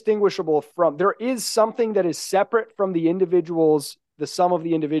indistinguishable from, there is something that is separate from the individuals, the sum of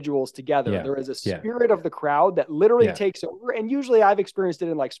the individuals together. Yeah. There is a spirit of the crowd that literally takes over. And usually I've experienced it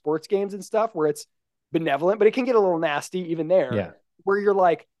in like sports games and stuff where it's benevolent, but it can get a little nasty even there, where you're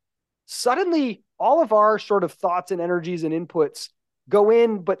like, suddenly all of our sort of thoughts and energies and inputs go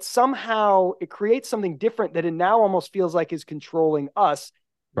in, but somehow it creates something different that it now almost feels like is controlling us,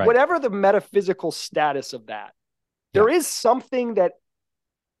 whatever the metaphysical status of that. There is something that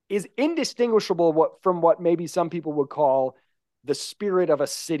is indistinguishable from what maybe some people would call the spirit of a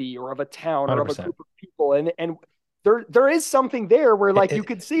city or of a town 100%. Or of a group of people. And there is something there where like you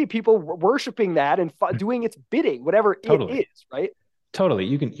could see people worshiping that and doing its bidding, whatever it is, right? Totally.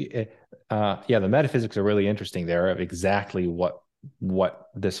 You can, the metaphysics are really interesting there of exactly what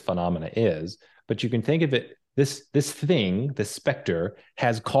this phenomena is. But you can think of it, this thing, this specter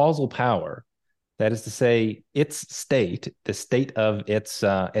has causal power. That is to say, its state, the state of its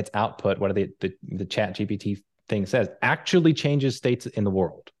output, what the ChatGPT thing says, actually changes states in the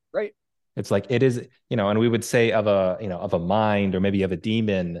world. Right. It's like it is, and we would say of a mind or maybe of a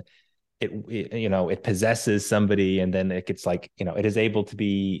demon, it possesses somebody, and then it gets like, it is able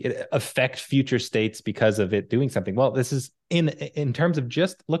to affect future states because of it doing something. Well, this is in terms of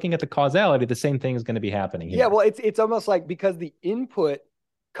just looking at the causality, the same thing is going to be happening here. Yeah, well, it's almost like because the input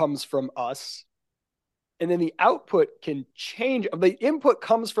comes from us, and then the output can change. The input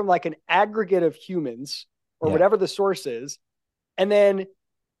comes from like an aggregate of humans or whatever the source is. And then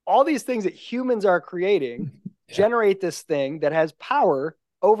all these things that humans are creating generate this thing that has power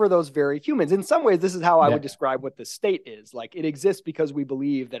over those very humans. In some ways, this is how I would describe what the state is. Like it exists because we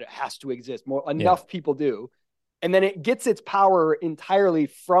believe that it has to exist. Enough people do. And then it gets its power entirely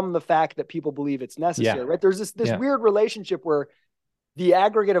from the fact that people believe it's necessary, right? There's this weird relationship where the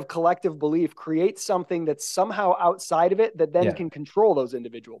aggregate of collective belief creates something that's somehow outside of it that then can control those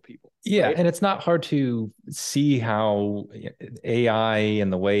individual people. Yeah. Right? And it's not hard to see how AI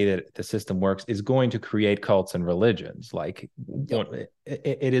and the way that the system works is going to create cults and religions. Like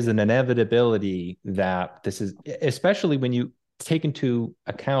it is an inevitability that this is, especially when you take into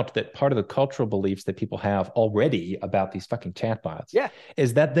account that part of the cultural beliefs that people have already about these fucking chatbots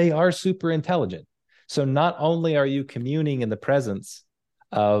is that they are super intelligent. So not only are you communing in the presence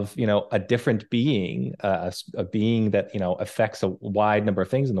of, a different being, a being that, affects a wide number of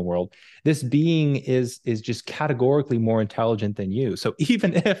things in the world, this being is just categorically more intelligent than you. So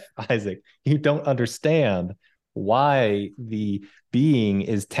even if, Isaac, you don't understand why the being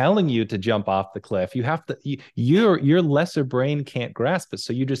is telling you to jump off the cliff. You have to, your lesser brain can't grasp it.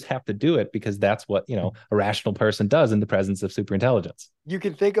 So you just have to do it because that's what, a rational person does in the presence of superintelligence. You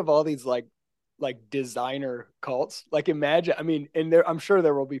can think of all these like designer cults. Like imagine, I mean, and there I'm sure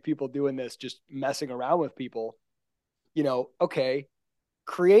there will be people doing this, just messing around with people. Okay,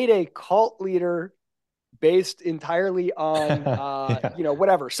 create a cult leader based entirely on Yeah.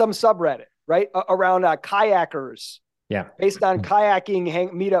 whatever, some subreddit, right? Around kayakers, Yeah. based on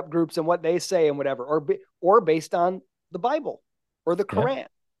kayaking meetup groups and what they say and whatever, or based on the Bible or the Yeah. Quran,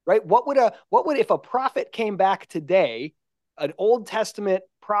 right? What would if a prophet came back today, an Old Testament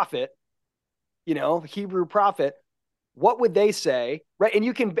prophet, Hebrew prophet, what would they say, right?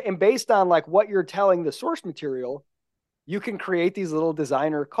 And based on like what you're telling the source material, you can create these little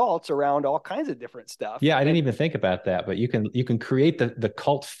designer cults around all kinds of different stuff. Yeah, I didn't And even think about that, but you can create the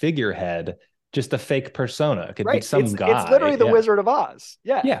cult figurehead, just a fake persona. It could be right, some it's guy. literally the Yeah. Wizard of Oz.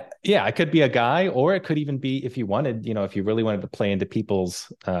 Yeah. Yeah, yeah, it could be a guy, or it could even be, if you wanted, if you really wanted to play into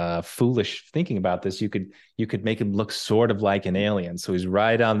people's foolish thinking about this, you could make him look sort of like an alien. So he's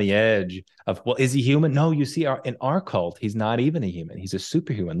right on the edge of, well, is he human? No, you see, in our cult, he's not even a human. He's a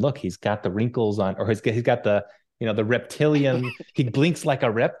superhuman. Look, he's got the wrinkles on, or he's got the reptilian. He blinks like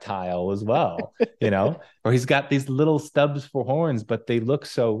a reptile as well, or he's got these little stubs for horns, but they look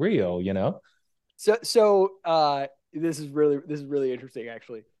so real. So this is really interesting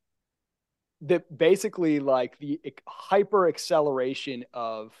actually. That basically like the hyper acceleration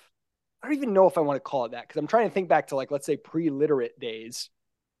of, I don't even know if I want to call it that, because I'm trying to think back to, like, let's say pre-literate days.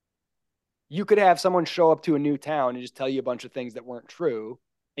 You could have someone show up to a new town and just tell you a bunch of things that weren't true,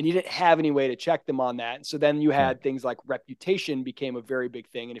 and you didn't have any way to check them on that. So then you Right. had things like reputation became a very big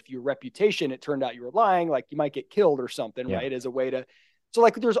thing, and if your reputation, it turned out you were lying, like you might get killed or something, Yeah. right? As a way to, so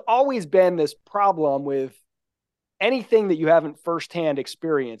like there's always been this problem with anything that you haven't firsthand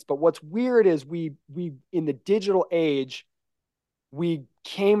experienced. But what's weird is we in the digital age, we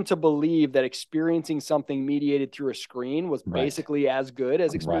came to believe that experiencing something mediated through a screen was Right. basically as good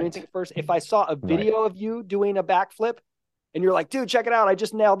as experiencing Right. it first. If I saw a Right. video of you doing a backflip and you're like, dude, check it out, I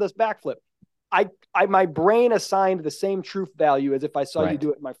just nailed this backflip. My brain assigned the same truth value as if I saw you Right.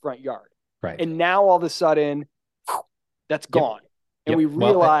 do it in my front yard. Right. And now all of a sudden, that's Yep. gone. And we Yep. Well,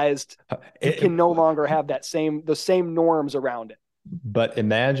 realized you can no it, longer have the same norms around it. but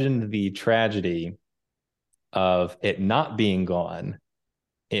imagine the tragedy of it not being gone,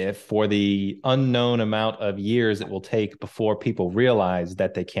 if for the unknown amount of years it will take before people realize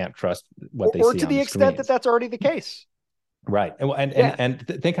that they can't trust what they Or see to on the the extent that screens. that's already the case. Right. And Yeah. and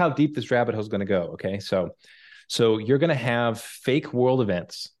and think how deep this rabbit hole is going to go. Okay. So you're going to have fake world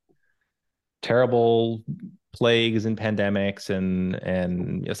events, terrible plagues and pandemics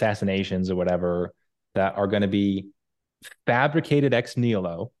and assassinations or whatever, that are going to be fabricated ex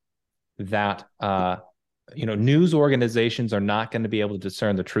nihilo, that news organizations are not going to be able to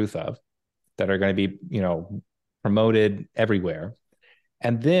discern the truth of, that are going to be promoted everywhere.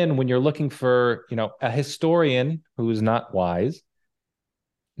 And then when you're looking for a historian who is not wise,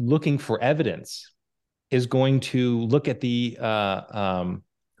 looking for evidence, is going to look at the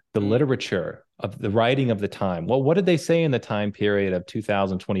literature of the writing of the time. Well, what did they say in the time period of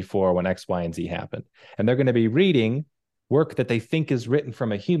 2024 when X, Y, and Z happened? And they're going to be reading work that they think is written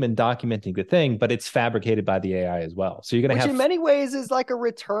from a human documenting the thing, but it's fabricated by the AI as well. So you're going to Which in have, many ways is like a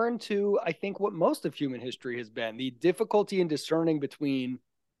return to, I think, what most of human history has been, the difficulty in discerning between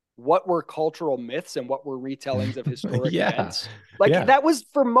what were cultural myths and what were retellings of historic yeah, events. Like yeah, that was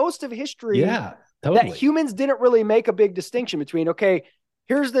for most of history, yeah, that totally. humans didn't really make a big distinction between, okay,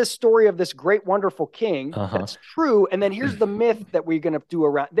 here's this story of this great, wonderful king Uh-huh. that's true. And then here's the myth that we're going to do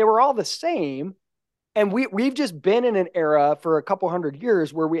around. They were all the same. And we've just been in an era for a couple hundred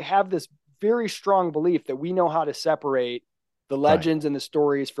years where we have this very strong belief that we know how to separate the Right, legends and the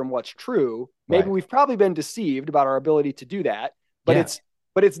stories from what's true. Maybe right. we've probably been deceived about our ability to do that, but Yeah.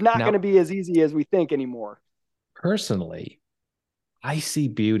 it's not going to Now, be as easy as we think anymore. personally, I see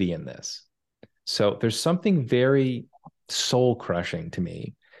beauty in this. So there's something very soul crushing to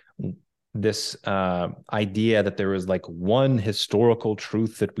me. This idea that there is like one historical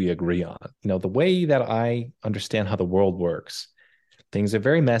truth that we agree on. The way that I understand how the world works, things are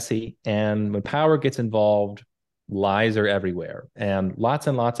very messy. And when power gets involved, lies are everywhere. And lots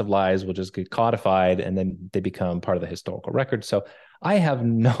of lies will just get codified and then they become part of the historical record. So I have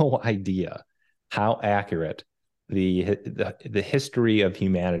no idea how accurate the history of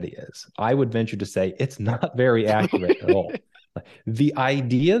humanity is. I would venture to say it's not very accurate at all. The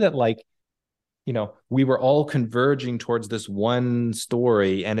idea that, like, we were all converging towards this one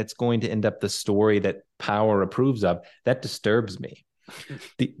story and it's going to end up the story that power approves of, that disturbs me.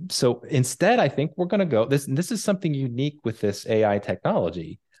 So instead, I think we're going to go this is something unique with this AI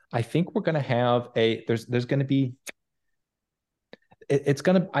technology. I think we're going to have there's going to be it's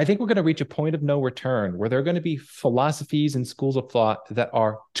going to I think we're going to reach a point of no return where there are going to be philosophies and schools of thought that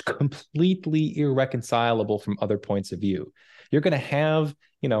are completely irreconcilable from other points of view. You're going to have,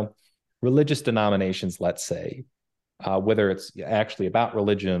 religious denominations, let's say, whether it's actually about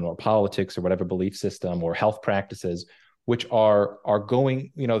religion or politics or whatever belief system or health practices, which are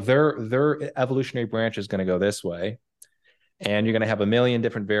going, their evolutionary branch is going to go this way, and you're going to have a million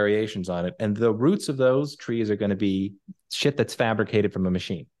different variations on it, and the roots of those trees are going to be shit that's fabricated from a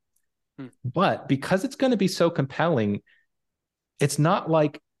machine. But because it's going to be so compelling, it's not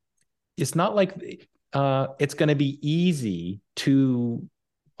like it's going to be easy to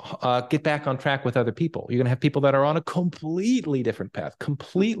get back on track with other people. You're going to have people that are on a completely different path,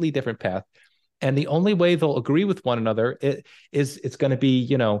 and the only way they'll agree with one another is it's going to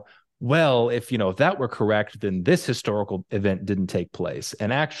be, well, if that were correct, then this historical event didn't take place,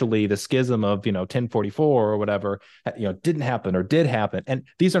 and actually the schism of 1044 or whatever didn't happen or did happen, and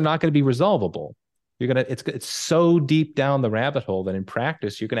these are not going to be resolvable. It's so deep down the rabbit hole that in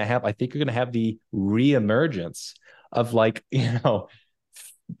practice I think you're gonna have the reemergence of, like,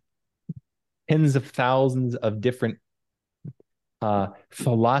 tens of thousands of different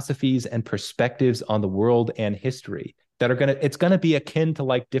philosophies and perspectives on the world and history that it's gonna be akin to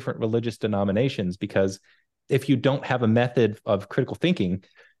like different religious denominations, because if you don't have a method of critical thinking,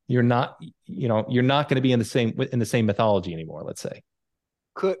 you're not going to be in the same mythology anymore, let's say.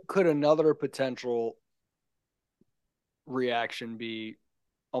 Could another potential reaction be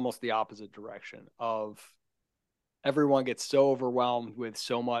almost the opposite direction of everyone gets so overwhelmed with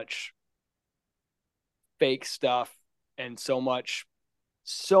so much fake stuff and so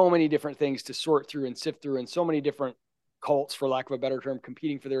many different things to sort through and sift through, and so many different cults, for lack of a better term,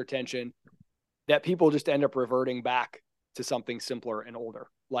 competing for their attention, that people just end up reverting back to something simpler and older.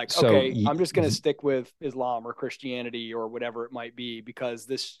 Like, okay, I'm just going to stick with Islam or Christianity or whatever it might be because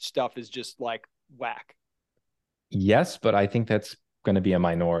this stuff is just like whack. Yes, but I think that's going to be a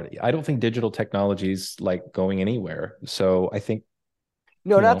minority. I don't think digital technology is like going anywhere. So I think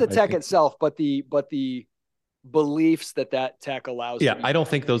no, not the tech itself, but the beliefs that tech allows. Yeah, I don't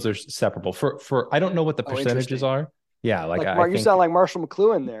think those are separable. For I don't know what the percentages are. Yeah, like you sound like Marshall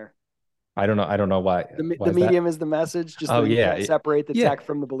McLuhan there. I don't know why. The medium is the message. Just you can't separate the tech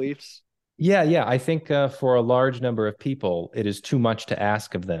from the beliefs. Yeah. I think for a large number of people, it is too much to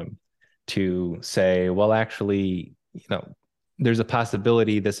ask of them to say, well, actually, there's a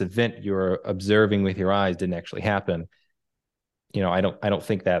possibility this event you're observing with your eyes didn't actually happen. I don't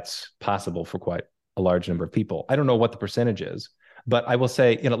think that's possible for quite a large number of people. I don't know what the percentage is, but I will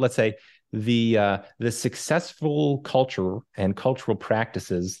say, let's say the successful culture and cultural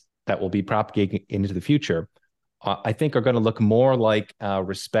practices that will be propagating into the future, I think are going to look more like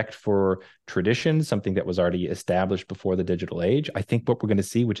respect for tradition, something that was already established before the digital age. I think what we're going to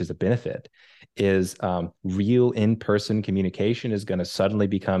see, which is a benefit, is real in-person communication is going to suddenly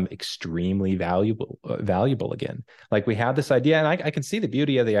become extremely valuable again. Like, we have this idea, and I can see the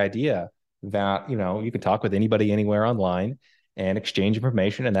beauty of the idea that, you can talk with anybody anywhere online and exchange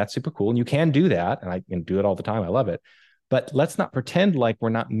information, and that's super cool. And you can do that, and I can do it all the time. I love it. But let's not pretend like we're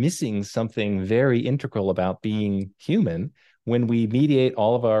not missing something very integral about being human when we mediate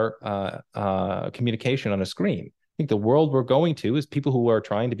all of our communication on a screen. I think the world we're going to is people who are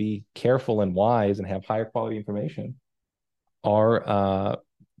trying to be careful and wise and have higher quality information are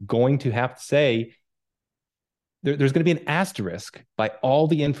going to have to say there's going to be an asterisk by all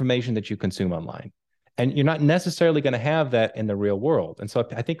the information that you consume online. And you're not necessarily going to have that in the real world. And so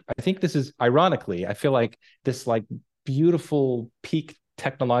I think this is, ironically, I feel like this like beautiful peak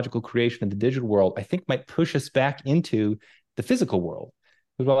technological creation in the digital world, I think might push us back into the physical world.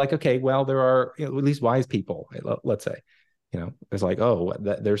 Because we're like, okay, well, there are at least wise people, let's say, it's like, oh,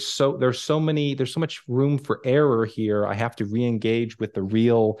 there's so much room for error here. I have to re-engage with the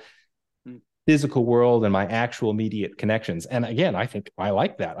real physical world and my actual immediate connections. And again, I think I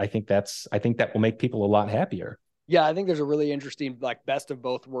like that. I think that will make people a lot happier. Yeah, I think there's a really interesting like best of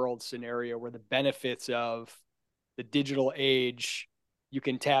both worlds scenario where the benefits of the digital age you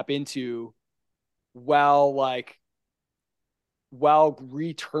can tap into while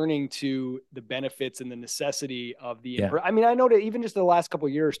returning to the benefits and the necessity of the I mean, I know that even just the last couple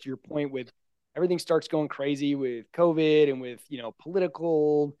of years, to your point, with everything starts going crazy with COVID and with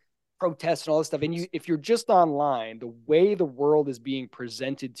political protests and all this stuff, and if you're just online, the way the world is being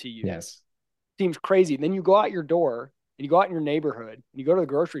presented to you yes Seems crazy. And then you go out your door and you go out in your neighborhood and you go to the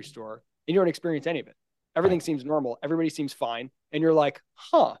grocery store and you don't experience any of it. Everything Right. seems normal. Everybody seems fine. And you're like,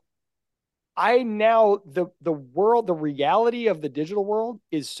 huh, I now the world, the reality of the digital world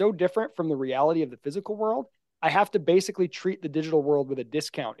is so different from the reality of the physical world. I have to basically treat the digital world with a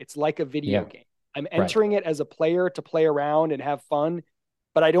discount. It's like a video Yeah. game. I'm Right. entering it as a player to play around and have fun,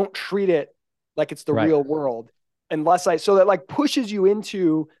 but I don't treat it like it's the Right. real world unless I so that like pushes you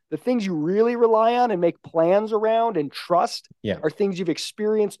into the things you really rely on and make plans around and trust Yeah. are things you've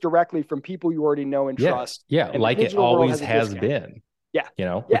experienced directly from people you already know and Yeah. trust. Yeah. And the Like it digital world always has a has discount. been, Yeah.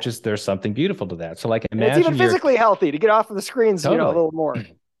 Yeah. which is there's something beautiful to that. So like And it's even imagine you're physically healthy to get off of the screens, a totally, little more.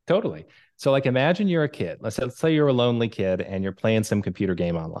 totally. So like imagine you're a kid. Let's say you're a lonely kid and you're playing some computer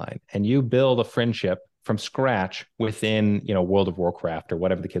game online and you build a friendship from scratch within, World of Warcraft or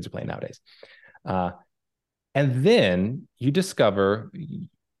whatever the kids are playing nowadays. Uh, and then you discover,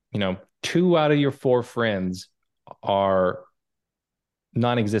 two out of your four friends are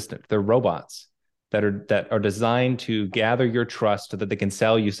non-existent. They're robots that are designed to gather your trust so that they can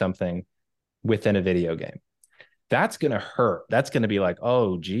sell you something within a video game. That's going to hurt. That's going to be like,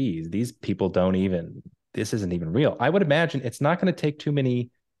 oh, geez, these people don't even, this isn't even real. I would imagine it's not going to take too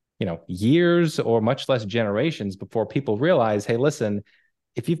many, years or much less generations before people realize, hey, listen,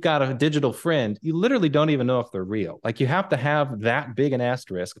 if you've got a digital friend, you literally don't even know if they're real. Like you have to have that big an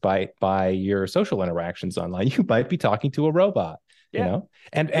asterisk by your social interactions online. You might be talking to a robot, you Yeah. know.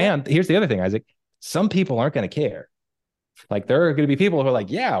 And Yeah. and here's the other thing, Isaac. Some people aren't going to care. Like there are going to be people who are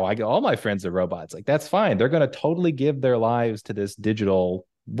like, yeah, all my friends are robots. Like that's fine. They're going to totally give their lives to this digital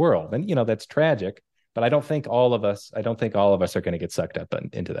world, and that's tragic. But I don't think all of us are going to get sucked up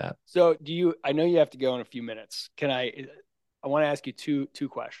into that. So I know you have to go in a few minutes. I want to ask you two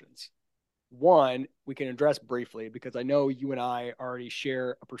questions. One, we can address briefly because I know you and I already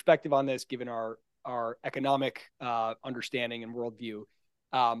share a perspective on this given our economic understanding and worldview.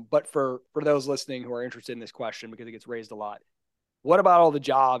 But for those listening who are interested in this question because it gets raised a lot, what about all the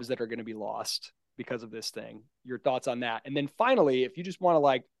jobs that are going to be lost because of this thing? Your thoughts on that? And then finally, if you just want to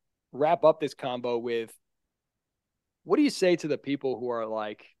like wrap up this combo with what do you say to the people who are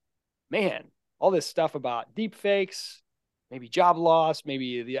like, man, all this stuff about deep fakes, maybe job loss,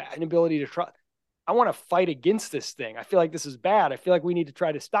 maybe the inability to trust. I want to fight against this thing. I feel like this is bad. I feel like we need to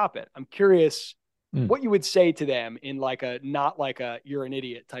try to stop it. I'm curious Mm. what you would say to them in like a not like a you're an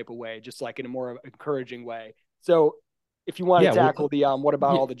idiot type of way, just like in a more encouraging way. So if you want Yeah, to tackle well, the what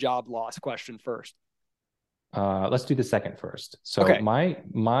about yeah, all the job loss question first? let's do the second first. So Okay.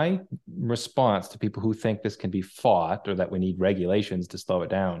 my response to people who think this can be fought or that we need regulations to slow it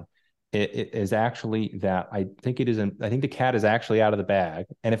down it is actually that I think the cat is actually out of the bag.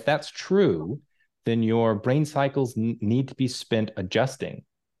 And if that's true, then your brain cycles need to be spent adjusting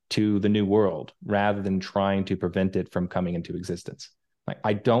to the new world rather than trying to prevent it from coming into existence. Like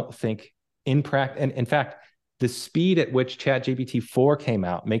I don't think in practice, and in fact, the speed at which ChatGPT 4 came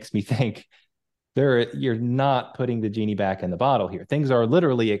out makes me think you're not putting the genie back in the bottle here. Things are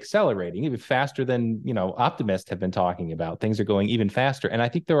literally accelerating even faster than optimists have been talking about. Things are going even faster, and I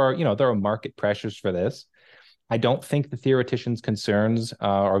think there are market pressures for this. I don't think the theoreticians' concerns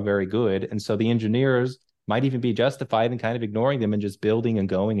are very good, and so the engineers might even be justified in kind of ignoring them and just building and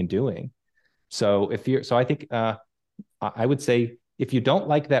going and doing. So I think I would say if you don't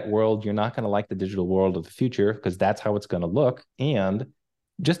like that world, you're not going to like the digital world of the future because that's how it's going to look. And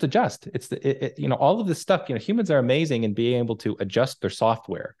just adjust. All of this stuff. Humans are amazing in being able to adjust their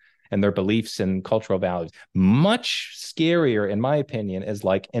software and their beliefs and cultural values. Much scarier, in my opinion, is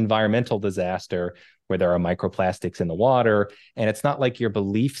like environmental disaster where there are microplastics in the water, and it's not like your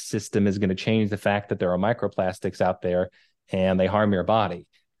belief system is going to change the fact that there are microplastics out there and they harm your body.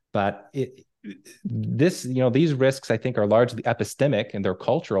 But these risks I think are largely epistemic and they're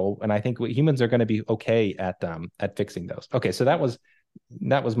cultural, and I think humans are going to be okay at fixing those. Okay, so that was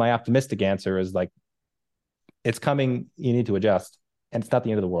my optimistic answer is like it's coming, you need to adjust, and it's not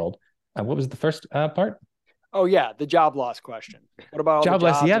the end of the world. What was the first part? Oh yeah, the job loss question. What about all the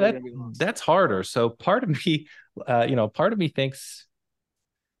Jobless. jobs Yeah, that are going to be lost? that's harder. So part of me thinks,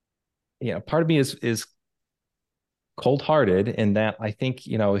 part of me is cold-hearted in that I think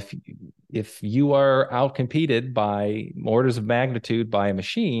if you are outcompeted by orders of magnitude by a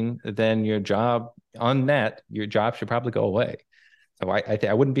machine, then your job should probably go away. So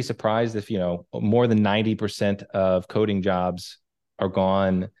I wouldn't be surprised if more than 90% of coding jobs are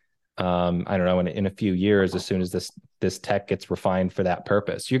gone. I don't know in a few years, as soon as this tech gets refined for that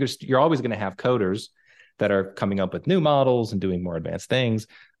purpose. You're always going to have coders that are coming up with new models and doing more advanced things.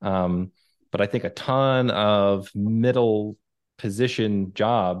 But I think a ton of middle position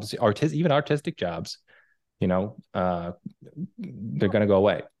jobs, even artistic jobs, they're going to go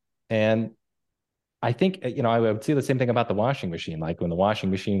away. And I think, I would say the same thing about the washing machine. Like when the washing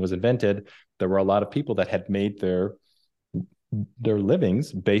machine was invented, there were a lot of people that had made their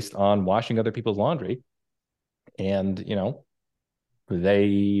livings based on washing other people's laundry. And,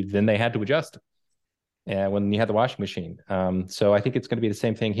 they had to adjust when you had the washing machine. So I think it's going to be the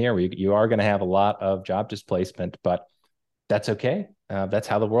same thing here. You are going to have a lot of job displacement, but that's okay. That's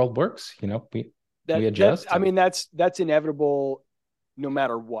how the world works. We adjust. I mean, that's inevitable no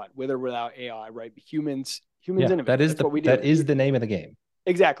matter what, with or without AI, right? Humans innovate. That's what we do. That is the name of the game.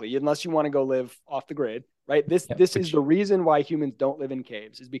 Exactly. Unless you want to go live off the grid, right? This is the reason why humans don't live in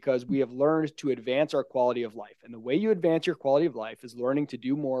caves, is because we have learned to advance our quality of life. And the way you advance your quality of life is learning to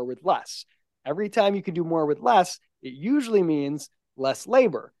do more with less. Every time you can do more with less, it usually means less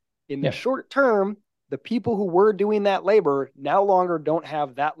labor. In the short term, the people who were doing that labor no longer don't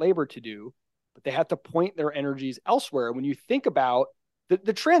have that labor to do, but they have to point their energies elsewhere. When you think about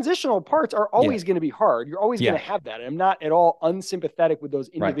the transitional parts are always going to be hard. You're always going to have that. And I'm not at all unsympathetic with those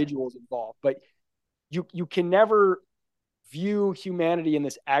individuals involved, but you can never view humanity in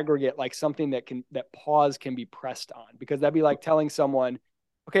this aggregate like something that pause can be pressed on, because that'd be like telling someone,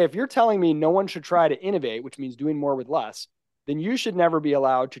 okay, if you're telling me no one should try to innovate, which means doing more with less, then you should never be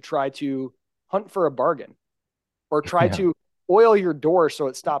allowed to try to hunt for a bargain or try to oil your door so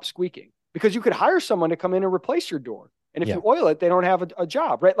it stops squeaking, because you could hire someone to come in and replace your door. And if you oil it, they don't have a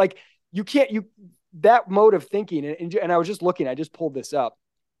job, right? Like that mode of thinking. And I was just looking, I just pulled this up.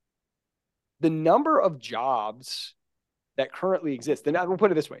 The number of jobs that currently exist, and I will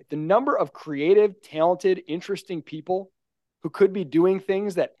put it this way, the number of creative, talented, interesting people who could be doing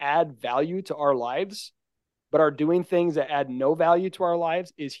things that add value to our lives, but are doing things that add no value to our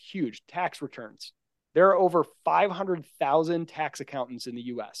lives, is huge. Tax returns. There are over 500,000 tax accountants in the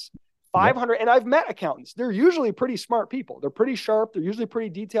US. 500. And I've met accountants. They're usually pretty smart people. They're pretty sharp. They're usually pretty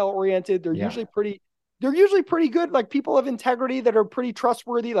detail oriented. They're usually pretty good. Like people of integrity that are pretty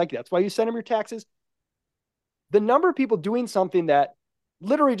trustworthy. Like that's why you send them your taxes. The number of people doing something that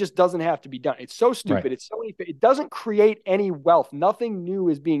literally just doesn't have to be done. It's so stupid. Right. It doesn't create any wealth. Nothing new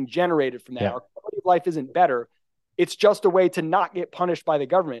is being generated from that. Our quality of life isn't better. It's just a way to not get punished by the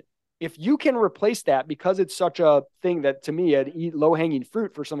government. If you can replace that, because it's such a thing that, to me, I'd eat low-hanging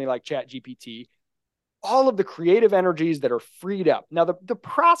fruit for something like ChatGPT, all of the creative energies that are freed up. Now, the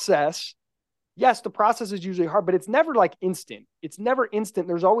process, yes, the process is usually hard, but it's never like instant. It's never instant.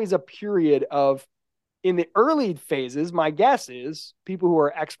 There's always a period of, in the early phases, my guess is people who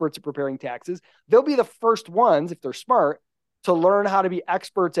are experts at preparing taxes, they'll be the first ones, if they're smart, to learn how to be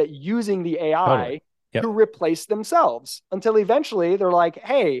experts at using the AI to replace themselves, until eventually they're like,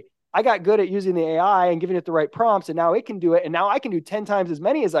 hey, I got good at using the AI and giving it the right prompts, and now it can do it. And now I can do 10 times as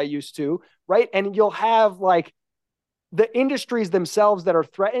many as I used to, right? And you'll have like the industries themselves that are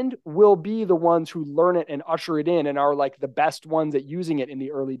threatened will be the ones who learn it and usher it in and are like the best ones at using it in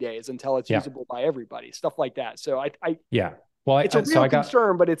the early days until it's usable by everybody, stuff like that. So well, it's a real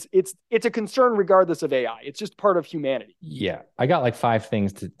concern, but it's a concern regardless of AI. It's just part of humanity. Yeah. I got like 5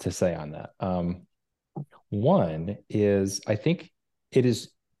 things to say on that. One is, I think it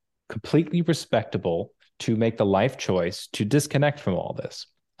is completely respectable to make the life choice to disconnect from all this.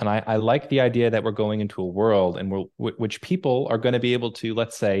 And I like the idea that we're going into a world and which people are going to be able to,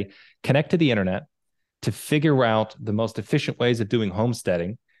 let's say, connect to the internet to figure out the most efficient ways of doing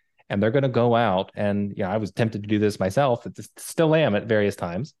homesteading. And they're going to go out and, I was tempted to do this myself. Still am at various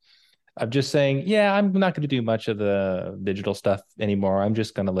times. I'm just saying, I'm not going to do much of the digital stuff anymore. I'm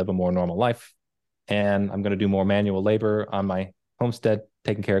just going to live a more normal life. And I'm going to do more manual labor on my homestead,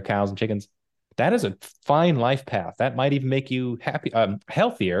 taking care of cows and chickens. That is a fine life path. That might even make you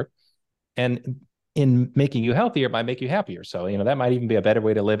healthier. And in making you healthier, it might make you happier. So, that might even be a better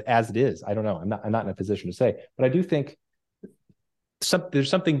way to live as it is. I don't know. I'm not in a position to say, but I do think there's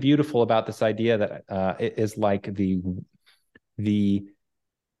something beautiful about this idea that it is like the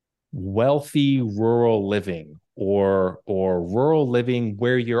wealthy rural living or rural living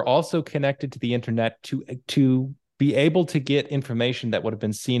where you're also connected to the internet to be able to get information that would have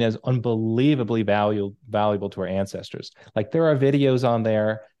been seen as unbelievably valuable to our ancestors. Like there are videos on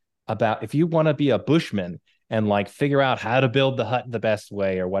there about if you want to be a bushman and like figure out how to build the hut the best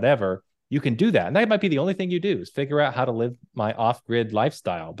way or whatever, you can do that. And that might be the only thing you do is figure out how to live my off-grid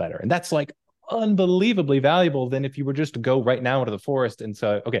lifestyle better. And that's like unbelievably valuable than if you were just to go right now into the forest and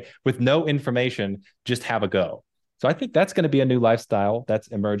say, okay, with no information, just have a go. So I think that's going to be a new lifestyle that's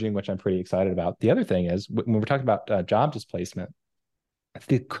emerging, which I'm pretty excited about. The other thing is when we're talking about job displacement,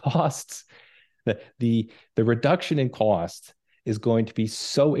 the costs, the reduction in cost is going to be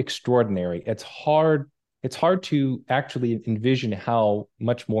so extraordinary. It's hard to actually envision how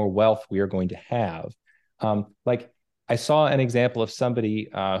much more wealth we are going to have. Like I saw an example of somebody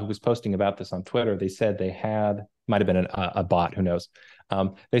who was posting about this on Twitter. They said they had, might have been a bot, who knows.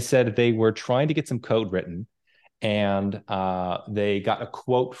 They said they were trying to get some code written, and they got a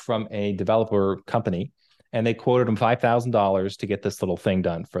quote from a developer company, and they quoted them $5,000 to get this little thing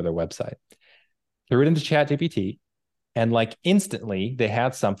done for their website. Threw it into ChatGPT, and like instantly they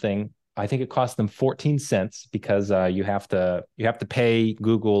had something. I think it cost them 14 cents because you have to pay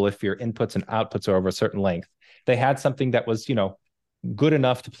Google if your inputs and outputs are over a certain length. They had something that was, good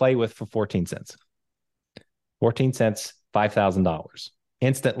enough to play with for 14 cents. 14 cents, $5,000.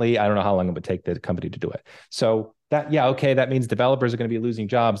 Instantly, I don't know how long it would take the company to do it. So that, yeah, okay, that means developers are going to be losing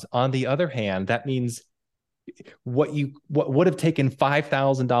jobs. On the other hand, that means what would have taken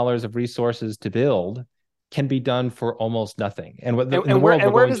 $5,000 of resources to build can be done for almost nothing. And what in the world,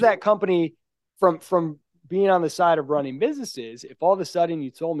 where does that company, from being on the side of running businesses, if all of a sudden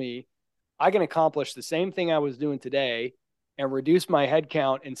you told me I can accomplish the same thing I was doing today and reduce my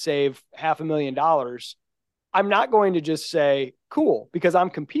headcount and save $500,000, I'm not going to just say, cool, because I'm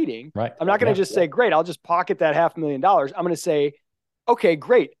competing. right? I'm not going to just say, great, I'll just pocket that $500,000. I'm going to say, okay,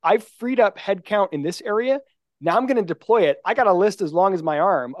 great, I've freed up headcount in this area. Now I'm going to deploy it. I got a list as long as my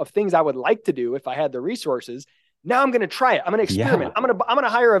arm of things I would like to do if I had the resources. Now I'm going to try it. I'm going to experiment. Yeah. I'm going to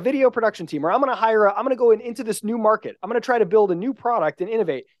hire a video production team, or I'm going to go into this new market. I'm going to try to build a new product and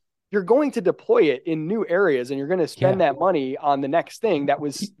innovate. You're going to deploy it in new areas, and you're going to spend that money on the next thing that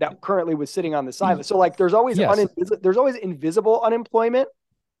currently was sitting on the side. So like there's always invisible unemployment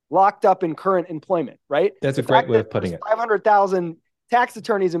locked up in current employment, right? That's a great way of putting it. 500,000 tax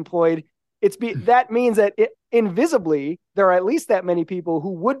attorneys employed. That means that invisibly there are at least that many people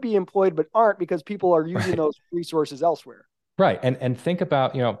who would be employed but aren't, because people are using those resources elsewhere. Right. And think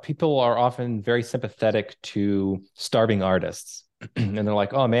about, people are often very sympathetic to starving artists. And they're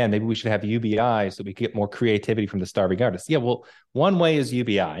like, oh man, maybe we should have UBI so we can get more creativity from the starving artists. Yeah, well, one way is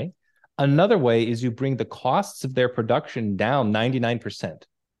UBI. Another way is you bring the costs of their production down 99%.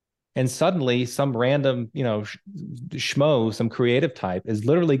 And suddenly some random, schmo, some creative type is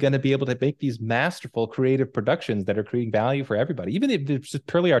literally going to be able to make these masterful creative productions that are creating value for everybody. Even if it's just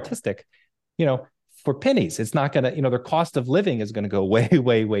purely artistic, for pennies, it's not going to, their cost of living is going to go way,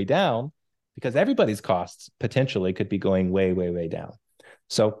 way, way down, because everybody's costs potentially could be going way, way, way down.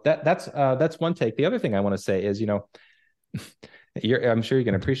 So that's one take. The other thing I want to say is, I'm sure you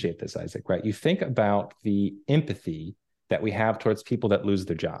can appreciate this, Isaac, right? You think about the empathy that we have towards people that lose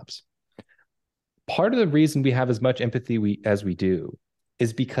their jobs. Part of the reason we have as much empathy as we do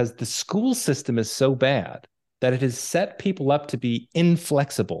is because the school system is so bad that it has set people up to be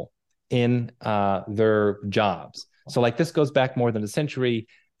inflexible in their jobs. So like this goes back more than a century.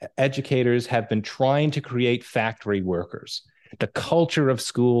 Educators have been trying to create factory workers. The culture of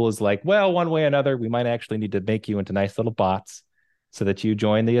school is like, well, one way or another, we might actually need to make you into nice little bots so that you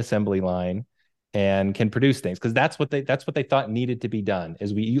join the assembly line and can produce things, because that's what they thought needed to be done.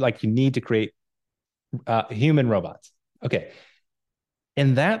 Is you need to create human robots. Okay,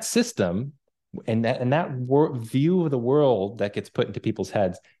 in that system, and that view of the world that gets put into people's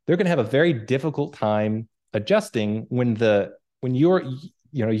heads, they're going to have a very difficult time adjusting when you're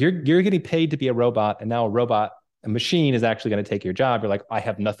getting paid to be a robot, and now a machine is actually going to take your job. You're like, I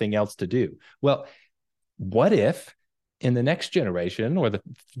have nothing else to do. Well, what if in the next generation or the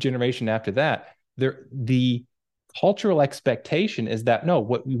generation after that, the cultural expectation is that no,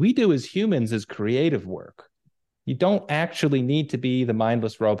 what we do as humans is creative work. You don't actually need to be the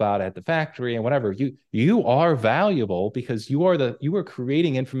mindless robot at the factory and whatever. You are valuable because you are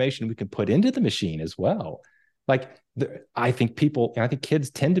creating information we can put into the machine as well. I think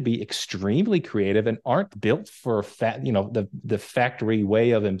kids tend to be extremely creative and aren't built for the factory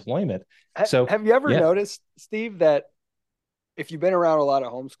way of employment. So have you ever noticed, Steve, that if you've been around a lot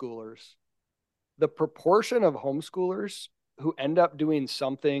of homeschoolers, the proportion of homeschoolers who end up doing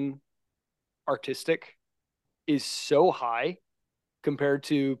something artistic is so high compared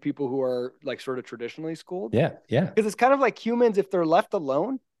to people who are like sort of traditionally schooled? Yeah. Because it's kind of like humans, if they're left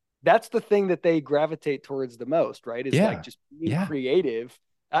alone, that's the thing that they gravitate towards the most, right? Is like just being creative.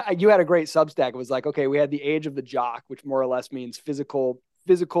 You had a great Substack. It was like, okay, we had the age of the jock, which more or less means physical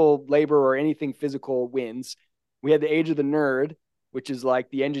labor or anything physical wins. We had the age of the nerd, which is like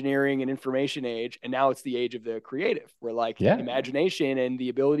the engineering and information age. And now it's the age of the creative, where imagination and the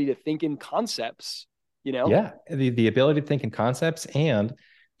ability to think in concepts, Yeah. The ability to think in concepts and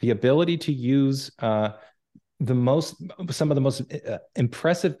the ability to use some of the most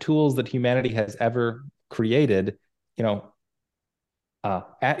impressive tools that humanity has ever created,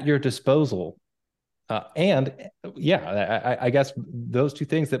 at your disposal. And yeah, I guess those two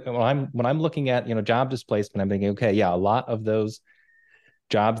things that when I'm looking at, job displacement, I'm thinking, okay, yeah, a lot of those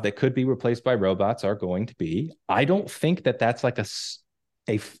jobs that could be replaced by robots are going to be. I don't think that that's like a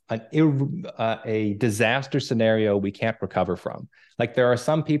disaster scenario we can't recover from. Like there are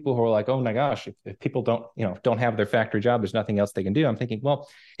some people who are like, oh my gosh, if people don't have their factory job, there's nothing else they can do. I'm thinking, well,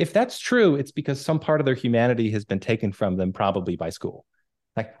 if that's true, it's because some part of their humanity has been taken from them, probably by school.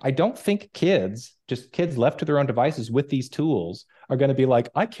 Like, I don't think kids left to their own devices with these tools are going to be like,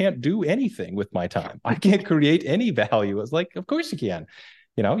 I can't do anything with my time. I can't create any value. It's like, of course you can.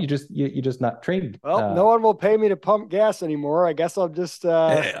 You just not trained. Well, no one will pay me to pump gas anymore. I guess I'll just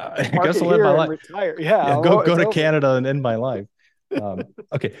I park guess it I'll end my here and life. retire. Yeah, Yeah, go it's to over. Canada and end my life.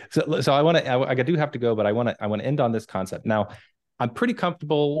 Okay, so I do have to go, but I want to end on this concept. Now, I'm pretty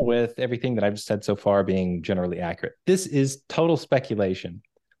comfortable with everything that I've said so far being generally accurate. This is total speculation,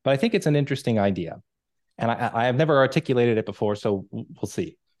 but I think it's an interesting idea, and I have never articulated it before, so we'll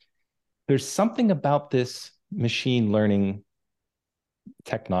see. There's something about this machine learning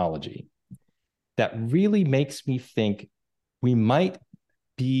technology that really makes me think we might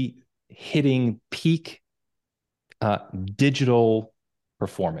be hitting peak digital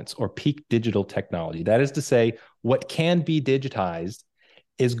performance or peak digital technology. That is to say, what can be digitized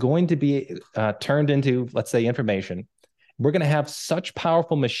is going to be turned into, let's say, information. We're going to have such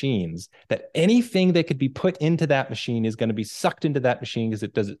powerful machines that anything that could be put into that machine is going to be sucked into that machine because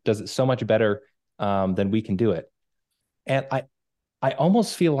it does it so much better than we can do it. And I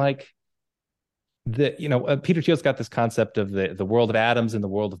almost feel like Peter Thiel's got this concept of the world of atoms and the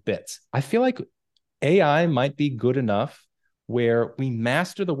world of bits. I feel like AI might be good enough where we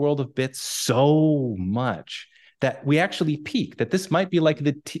master the world of bits so much that we actually peak, that this might be like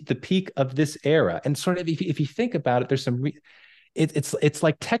the peak of this era. And sort of, if you think about it, there's it's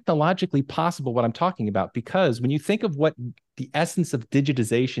like technologically possible what I'm talking about, because when you think of what the essence of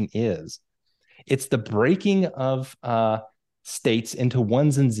digitization is, it's the breaking of states into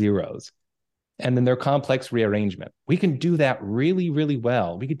ones and zeros, and then their complex rearrangement. We can do that really, really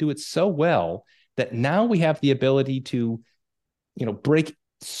well. We could do it so well that now we have the ability to, break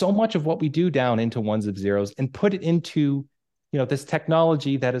so much of what we do down into ones and zeros and put it into, this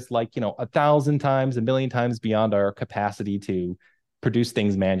technology that is like, 1,000 times, 1,000,000 times beyond our capacity to produce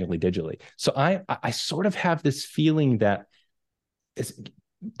things manually, digitally. So I sort of have this feeling that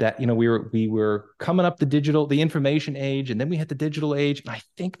we were coming up the information age, and then we had the digital age. And I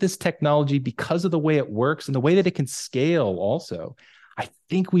think this technology, because of the way it works and the way that it can scale also, I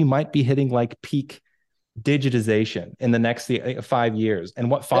think we might be hitting like peak digitization in the next 5 years.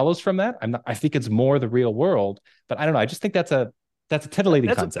 And what follows from that, I think it's more the real world, but I don't know. I just think that's a titillating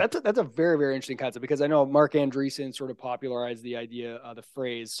concept. That's a very, very interesting concept, because I know Mark Andreessen sort of popularized the idea, the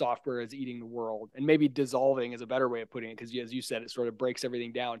phrase "software is eating the world," and maybe dissolving is a better way of putting it, because as you said, it sort of breaks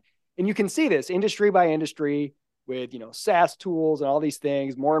everything down. And you can see this industry by industry with SaaS tools and all these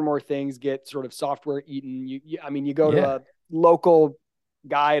things. More and more things get sort of software eaten. You go to Yeah. a local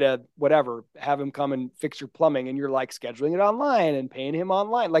guy to whatever, have him come and fix your plumbing, and you're like scheduling it online and paying him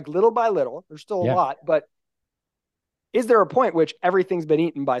online, like little by little. There's still a Yeah. lot, but is there a point which everything's been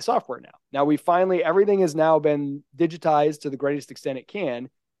eaten by software now? Now everything has now been digitized to the greatest extent it can.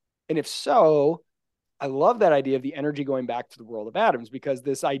 And if so, I love that idea of the energy going back to the world of atoms, because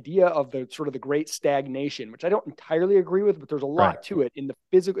this idea of the sort of the great stagnation, which I don't entirely agree with, but there's a Right. lot to it in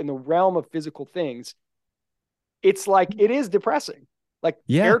the realm of physical things. It's like, it is depressing. Like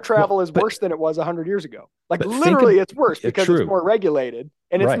Yeah. air Well, travel is worse than it was 100 years ago. Like but literally it's worse because it's true. more regulated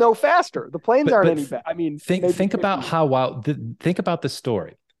and it's Right. no faster. The planes But aren't but any better. I mean, maybe think about 50. how wow. Think about the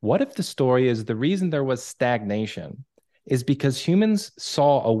story. What if the story is the reason there was stagnation is because humans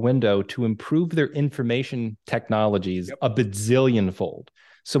saw a window to improve their information technologies Yep. a bazillion fold.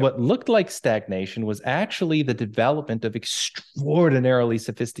 So Yep. what looked like stagnation was actually the development of extraordinarily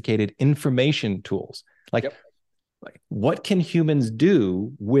sophisticated information tools. Yep. Like what can humans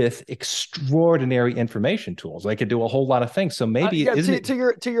do with extraordinary information tools? They could do a whole lot of things. So maybe Yeah, isn't it?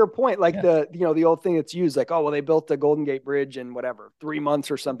 to your point, like Yeah. the old thing that's used, like, oh well, they built the Golden Gate Bridge in whatever 3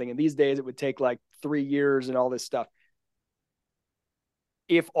 months or something, and these days it would take like 3 years and all this stuff.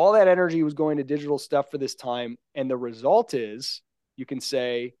 If all that energy was going to digital stuff for this time, and the result is, you can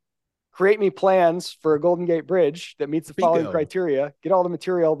say, create me plans for a Golden Gate Bridge that meets the following Bingo. criteria, get all the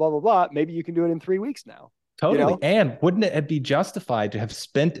material, blah blah blah. Maybe you can do it in 3 weeks now. You Totally. know? And wouldn't it be justified to have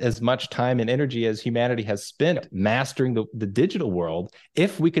spent as much time and energy as humanity has spent Yep. mastering the digital world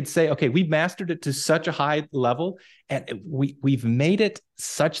if we could say, okay, we've mastered it to such a high level and we've made it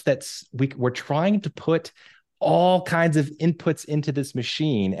such that we're trying to put all kinds of inputs into this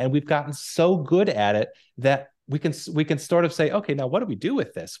machine, and we've gotten so good at it that we can sort of say, okay, now what do we do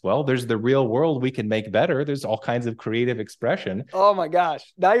with this? Well, there's the real world we can make better. There's all kinds of creative expression. Oh my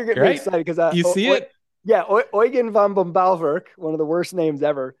gosh. Now you're getting me Right? excited because You see it? yeah, Eugen von Bombalwerk, one of the worst names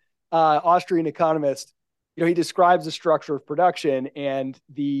ever, Austrian economist, he describes the structure of production and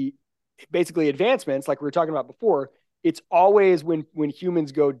the basically advancements, like we were talking about before. It's always when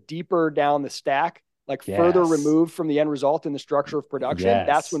humans go deeper down the stack, like further Yes. removed from the end result in the structure of production,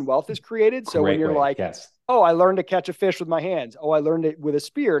 that's Yes. when wealth is created. So when Great you're way. like, Yes. oh, I learned to catch a fish with my hands. Oh, I learned it with a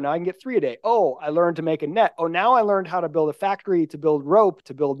spear. Now I can get 3 a day. Oh, I learned to make a net. Oh, now I learned how to build a factory, to build rope,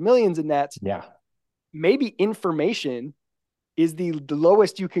 to build millions of nets. Yeah. Maybe information is the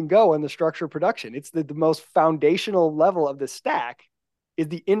lowest you can go in the structure of production. It's the most foundational level of the stack is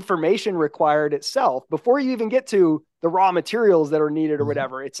the information required itself before you even get to the raw materials that are needed or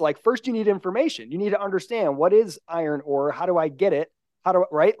whatever. It's like, first you need information. You need to understand, what is iron ore? How do I get it? How do I,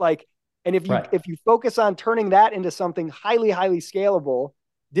 right? Like, and Right. if you focus on turning that into something highly scalable,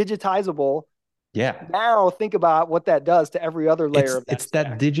 digitizable, Yeah. now think about what that does to every other layer it's of that it's that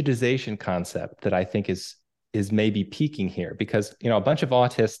stack. digitization concept that I think is maybe peaking here, because a bunch of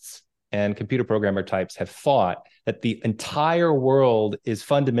autists and computer programmer types have thought that the entire world is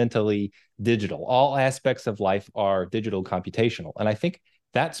fundamentally digital. All aspects of life are digital computational. And I think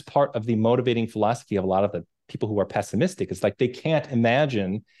that's part of the motivating philosophy of a lot of the people who are pessimistic. It's like they can't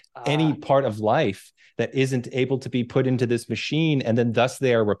imagine any part of life that isn't able to be put into this machine, and then thus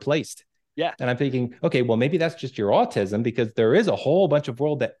they are replaced. Yeah. And I'm thinking, okay, well, maybe that's just your autism, because there is a whole bunch of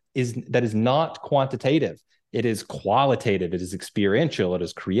world that is not quantitative. It is qualitative, it is experiential, it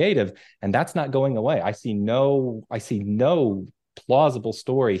is creative, and that's not going away. I see no plausible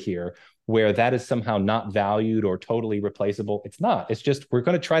story here where that is somehow not valued or totally replaceable. It's not. It's just, we're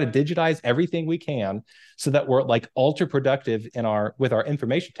going to try to digitize everything we can so that we're like ultra productive with our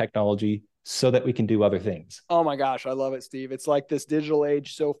information technology so that we can do other things. Oh my gosh, I love it, Steve. It's like this digital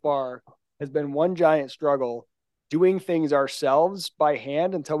age so far has been one giant struggle doing things ourselves by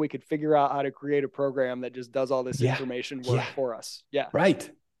hand until we could figure out how to create a program that just does all this Yeah. information work Yeah. for us. Yeah. Right.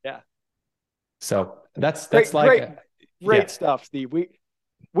 Yeah. So that's Great, like, great yeah, stuff, Steve.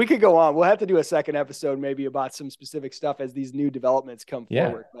 We could go on. We'll have to do a second episode maybe about some specific stuff as these new developments come yeah.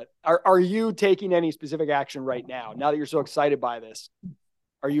 forward. But are you taking any specific action right now? Now that you're so excited by this,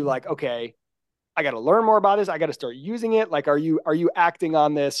 are you like, okay, I got to learn more about this. I got to start using it. Like, are you acting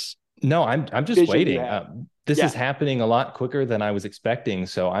on this No, I'm just vision you waiting. have? This Yeah. is happening a lot quicker than I was expecting.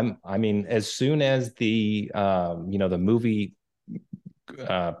 So I mean, as soon as the movie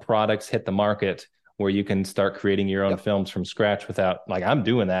products hit the market where you can start creating your own Yep. films from scratch without, like, I'm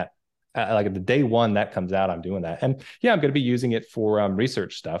doing that. Like the day one that comes out, I'm doing that. And yeah, I'm going to be using it for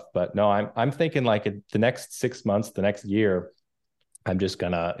research stuff. But no, I'm thinking like the next 6 months, the next year, I'm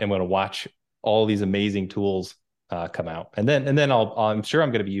gonna watch all these amazing tools come out, and then I'm sure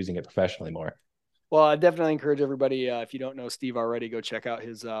I'm going to be using it professionally more. Well, I definitely encourage everybody. If you don't know Steve already, go check out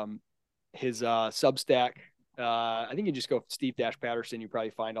his Substack. I think you just go Steve Patterson. You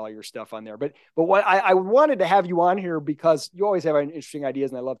probably find all your stuff on there. But what I wanted to have you on here because you always have interesting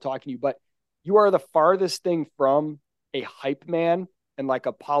ideas, and I love talking to you. But you are the farthest thing from a hype man and like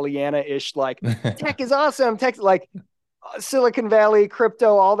a Pollyanna-ish, like tech is awesome. Tech, like Silicon Valley,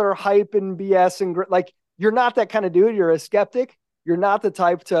 crypto, all their hype and BS, and like you're not that kind of dude. You're a skeptic. You're not the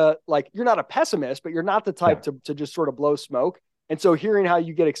type to like. You're not a pessimist, but you're not the type Yeah, to just sort of blow smoke. And so hearing how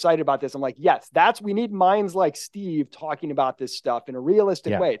you get excited about this, I'm like, yes, we need minds like Steve talking about this stuff in a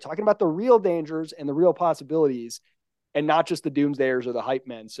realistic yeah. way, talking about the real dangers and the real possibilities and not just the doomsdayers or the hype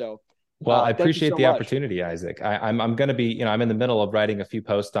men. So Well, I thank you appreciate so the much. opportunity, Isaac. I'm going to be, I'm in the middle of writing a few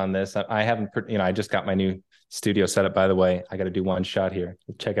posts on this. I haven't, I just got my new studio set up, by the way. I got to do one shot here.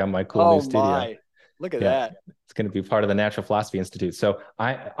 Check out my cool new Oh studio. my, look at Yeah. that. It's going to be part of the Natural Philosophy Institute. So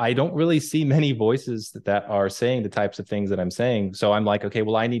I don't really see many voices that are saying the types of things that I'm saying. So I'm like, okay,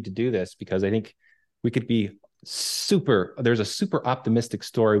 well, I need to do this because I think we could be there's a super optimistic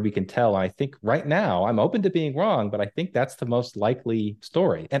story we can tell. And I think right now I'm open to being wrong, but I think that's the most likely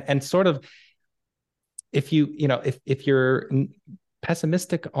story. And sort of, if you're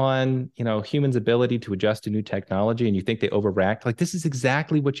pessimistic on humans' ability to adjust to new technology and you think they overreact, like this is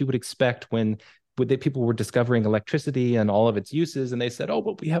exactly what you would expect when people were discovering electricity and all of its uses, and they said, oh,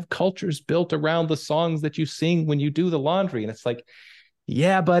 but we have cultures built around the songs that you sing when you do the laundry. And it's like,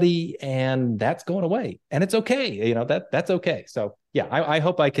 yeah, buddy, and that's going away, and it's okay. That's okay. So yeah, I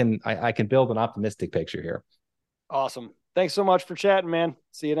hope I can build an optimistic picture here. Awesome. Thanks so much for chatting, man.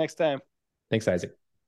 See you next time. Thanks, Isaac.